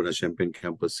out of Urbana Champaign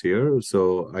campus here.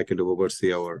 So I can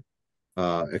oversee our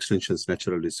Extension's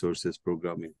Natural Resources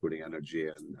program, including energy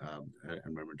and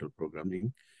environmental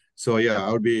programming. So yeah,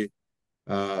 I would be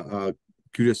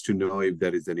curious to know if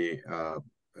there is any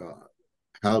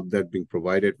help that being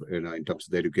provided, in terms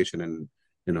of the education and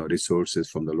resources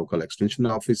from the local extension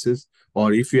offices,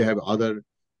 or if you have other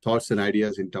thoughts and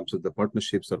ideas in terms of the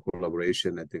partnerships or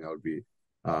collaboration. I think I would be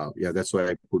that's why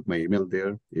I put my email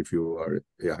there. If you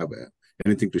have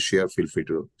anything to share, feel free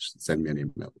to send me an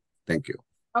email. Thank you.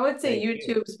 I would say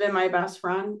YouTube's been my best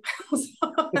friend.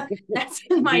 So that's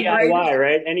in my DIY,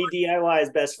 right? Any DIY is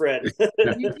best friend.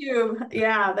 YouTube,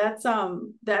 yeah, that's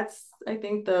I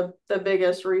think the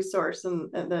biggest resource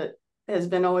and that has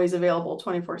been always available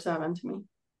 24/7 to me.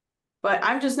 But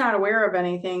I'm just not aware of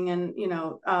anything. And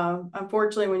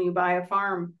unfortunately, when you buy a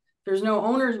farm, there's no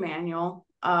owner's manual,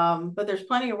 but there's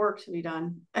plenty of work to be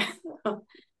done.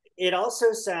 It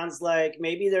also sounds like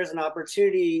maybe there's an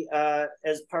opportunity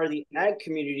as part of the ag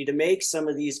community to make some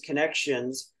of these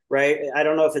connections, right? I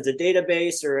don't know if it's a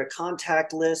database or a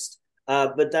contact list,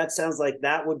 but that sounds like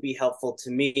that would be helpful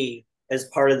to me as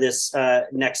part of this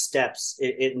next steps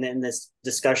in this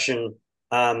discussion,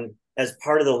 as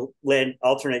part of the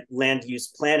alternate land use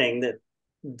planning that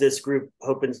this group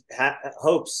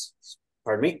hopes,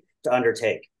 to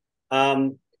undertake.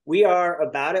 We are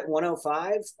about at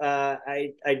 1:05.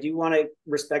 I do want to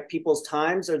respect people's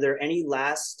times. Are there any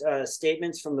last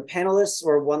statements from the panelists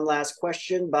or one last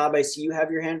question? Bob, I see you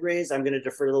have your hand raised. I'm going to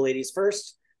defer to the ladies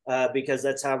first because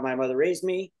that's how my mother raised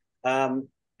me. Go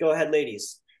ahead,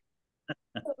 ladies.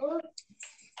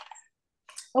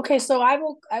 Okay, so I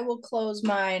will close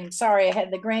mine. Sorry, I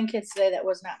had the grandkids today. That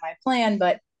was not my plan,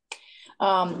 but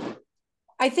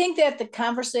I think that the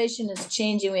conversation is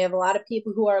changing. We have a lot of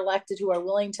people who are elected who are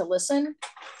willing to listen,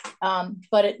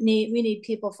 but we need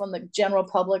people from the general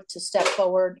public to step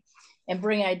forward and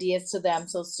bring ideas to them.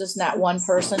 So it's just not one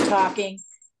person talking.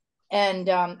 And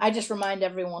I just remind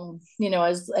everyone,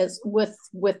 as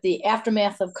with the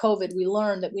aftermath of COVID, we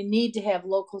learned that we need to have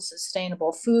local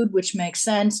sustainable food, which makes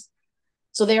sense.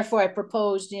 So therefore, I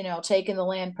proposed, taking the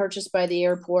land purchased by the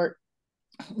airport.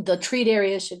 The treat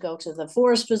areas should go to the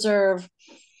forest preserve.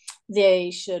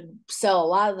 They should sell a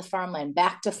lot of the farmland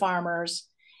back to farmers.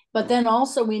 But then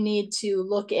also we need to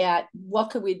look at what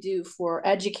could we do for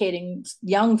educating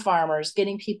young farmers,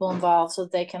 getting people involved so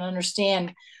that they can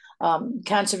understand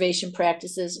conservation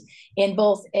practices in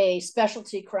both a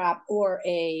specialty crop or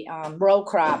a row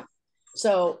crop.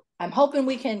 So I'm hoping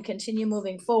we can continue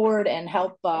moving forward and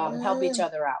help each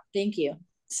other out. Thank you.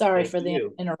 Sorry for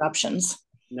the interruptions.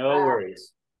 No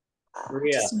worries.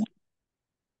 Maria.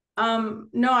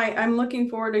 No, I'm looking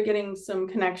forward to getting some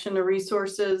connection to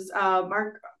resources.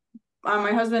 Mark, on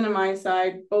my husband and my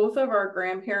side, both of our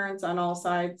grandparents on all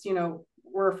sides,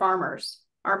 were farmers.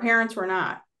 Our parents were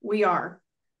not. We are.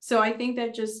 So I think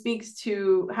that just speaks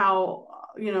to how,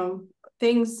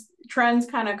 trends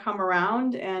kind of come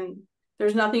around and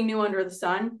there's nothing new under the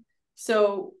sun.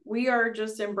 So we are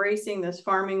just embracing this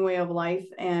farming way of life,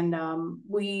 and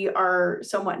we are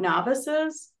somewhat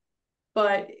novices,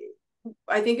 but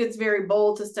I think it's very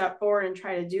bold to step forward and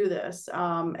try to do this.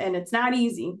 And it's not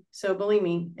easy. So believe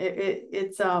me,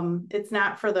 it's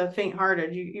not for the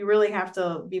faint-hearted. You really have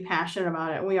to be passionate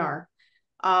about it. And we are.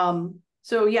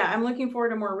 So yeah, I'm looking forward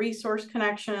to more resource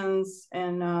connections.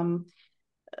 And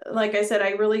like I said, I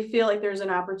really feel like there's an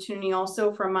opportunity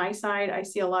also from my side. I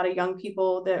see a lot of young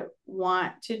people that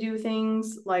want to do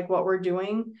things like what we're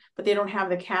doing, but they don't have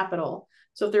the capital.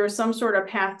 So if there was some sort of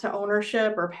path to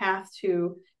ownership or path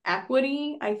to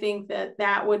equity, I think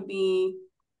that would be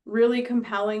really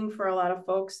compelling for a lot of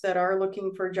folks that are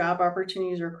looking for job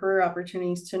opportunities or career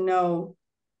opportunities to know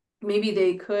maybe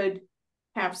they could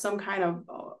have some kind of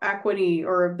equity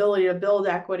or ability to build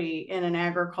equity in an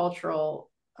agricultural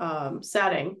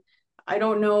setting. I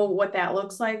don't know what that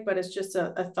looks like, but it's just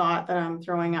a thought that I'm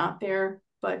throwing out there.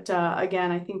 But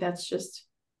again, I think that's just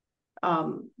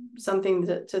something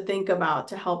to think about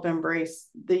to help embrace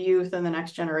the youth and the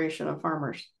next generation of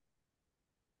farmers.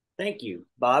 Thank you.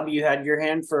 Bob, you had your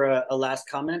hand for a last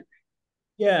comment.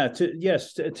 Yeah,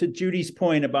 to Judy's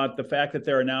point about the fact that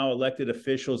there are now elected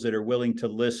officials that are willing to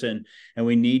listen, and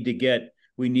we need to get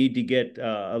we need to get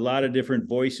a lot of different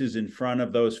voices in front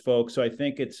of those folks. So I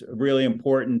think it's really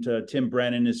important. Tim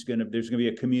Brennan there's going to be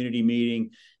a community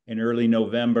meeting in early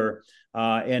November.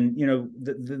 And, you know,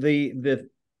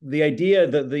 the idea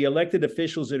that the elected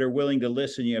officials that are willing to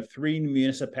listen, you have 3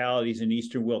 municipalities in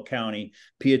Eastern Will County,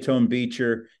 Peatone,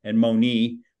 Beecher, and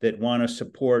Monee, that want to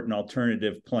support an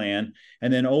alternative plan.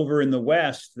 And then over in the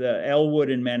west, the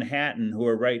Elwood and Manhattan, who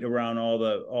are right around all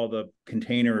the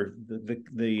container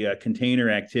container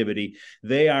activity,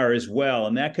 they are as well.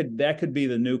 And that could be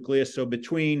the nucleus. So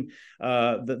between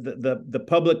the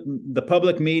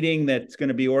public meeting that's going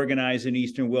to be organized in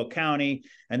Eastern Will County,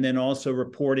 and then also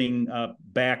reporting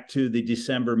back to the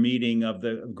December meeting of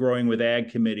the Growing with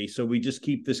Ag Committee. So we just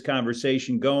keep this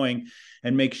conversation going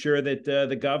and make sure that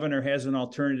the governor has an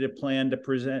alternative plan to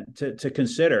present to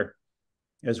consider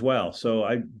as well. So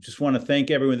I just want to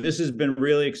thank everyone. This has been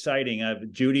really exciting.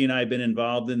 Judy and I have been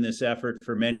involved in this effort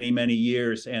for many, many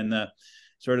years, and the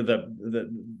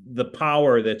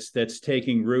power that's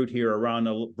taking root here around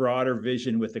a broader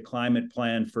vision with the climate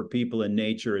plan for people and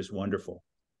nature is wonderful.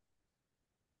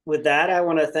 With that, I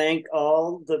want to thank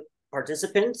all the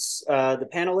participants, the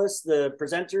panelists, the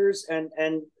presenters,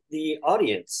 and the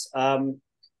audience.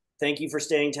 Thank you for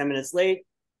staying 10 minutes late,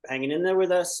 hanging in there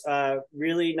with us.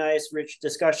 Really nice, rich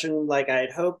discussion like I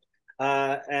had hoped.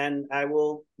 And I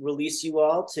will release you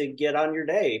all to get on your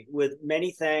day with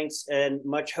many thanks and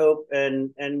much hope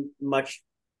and much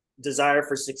desire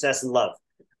for success and love.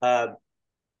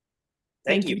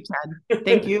 Thank you, Ted.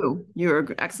 Thank you. You're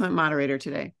an excellent moderator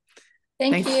today.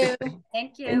 Thank you.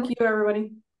 Thank you,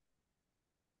 everybody.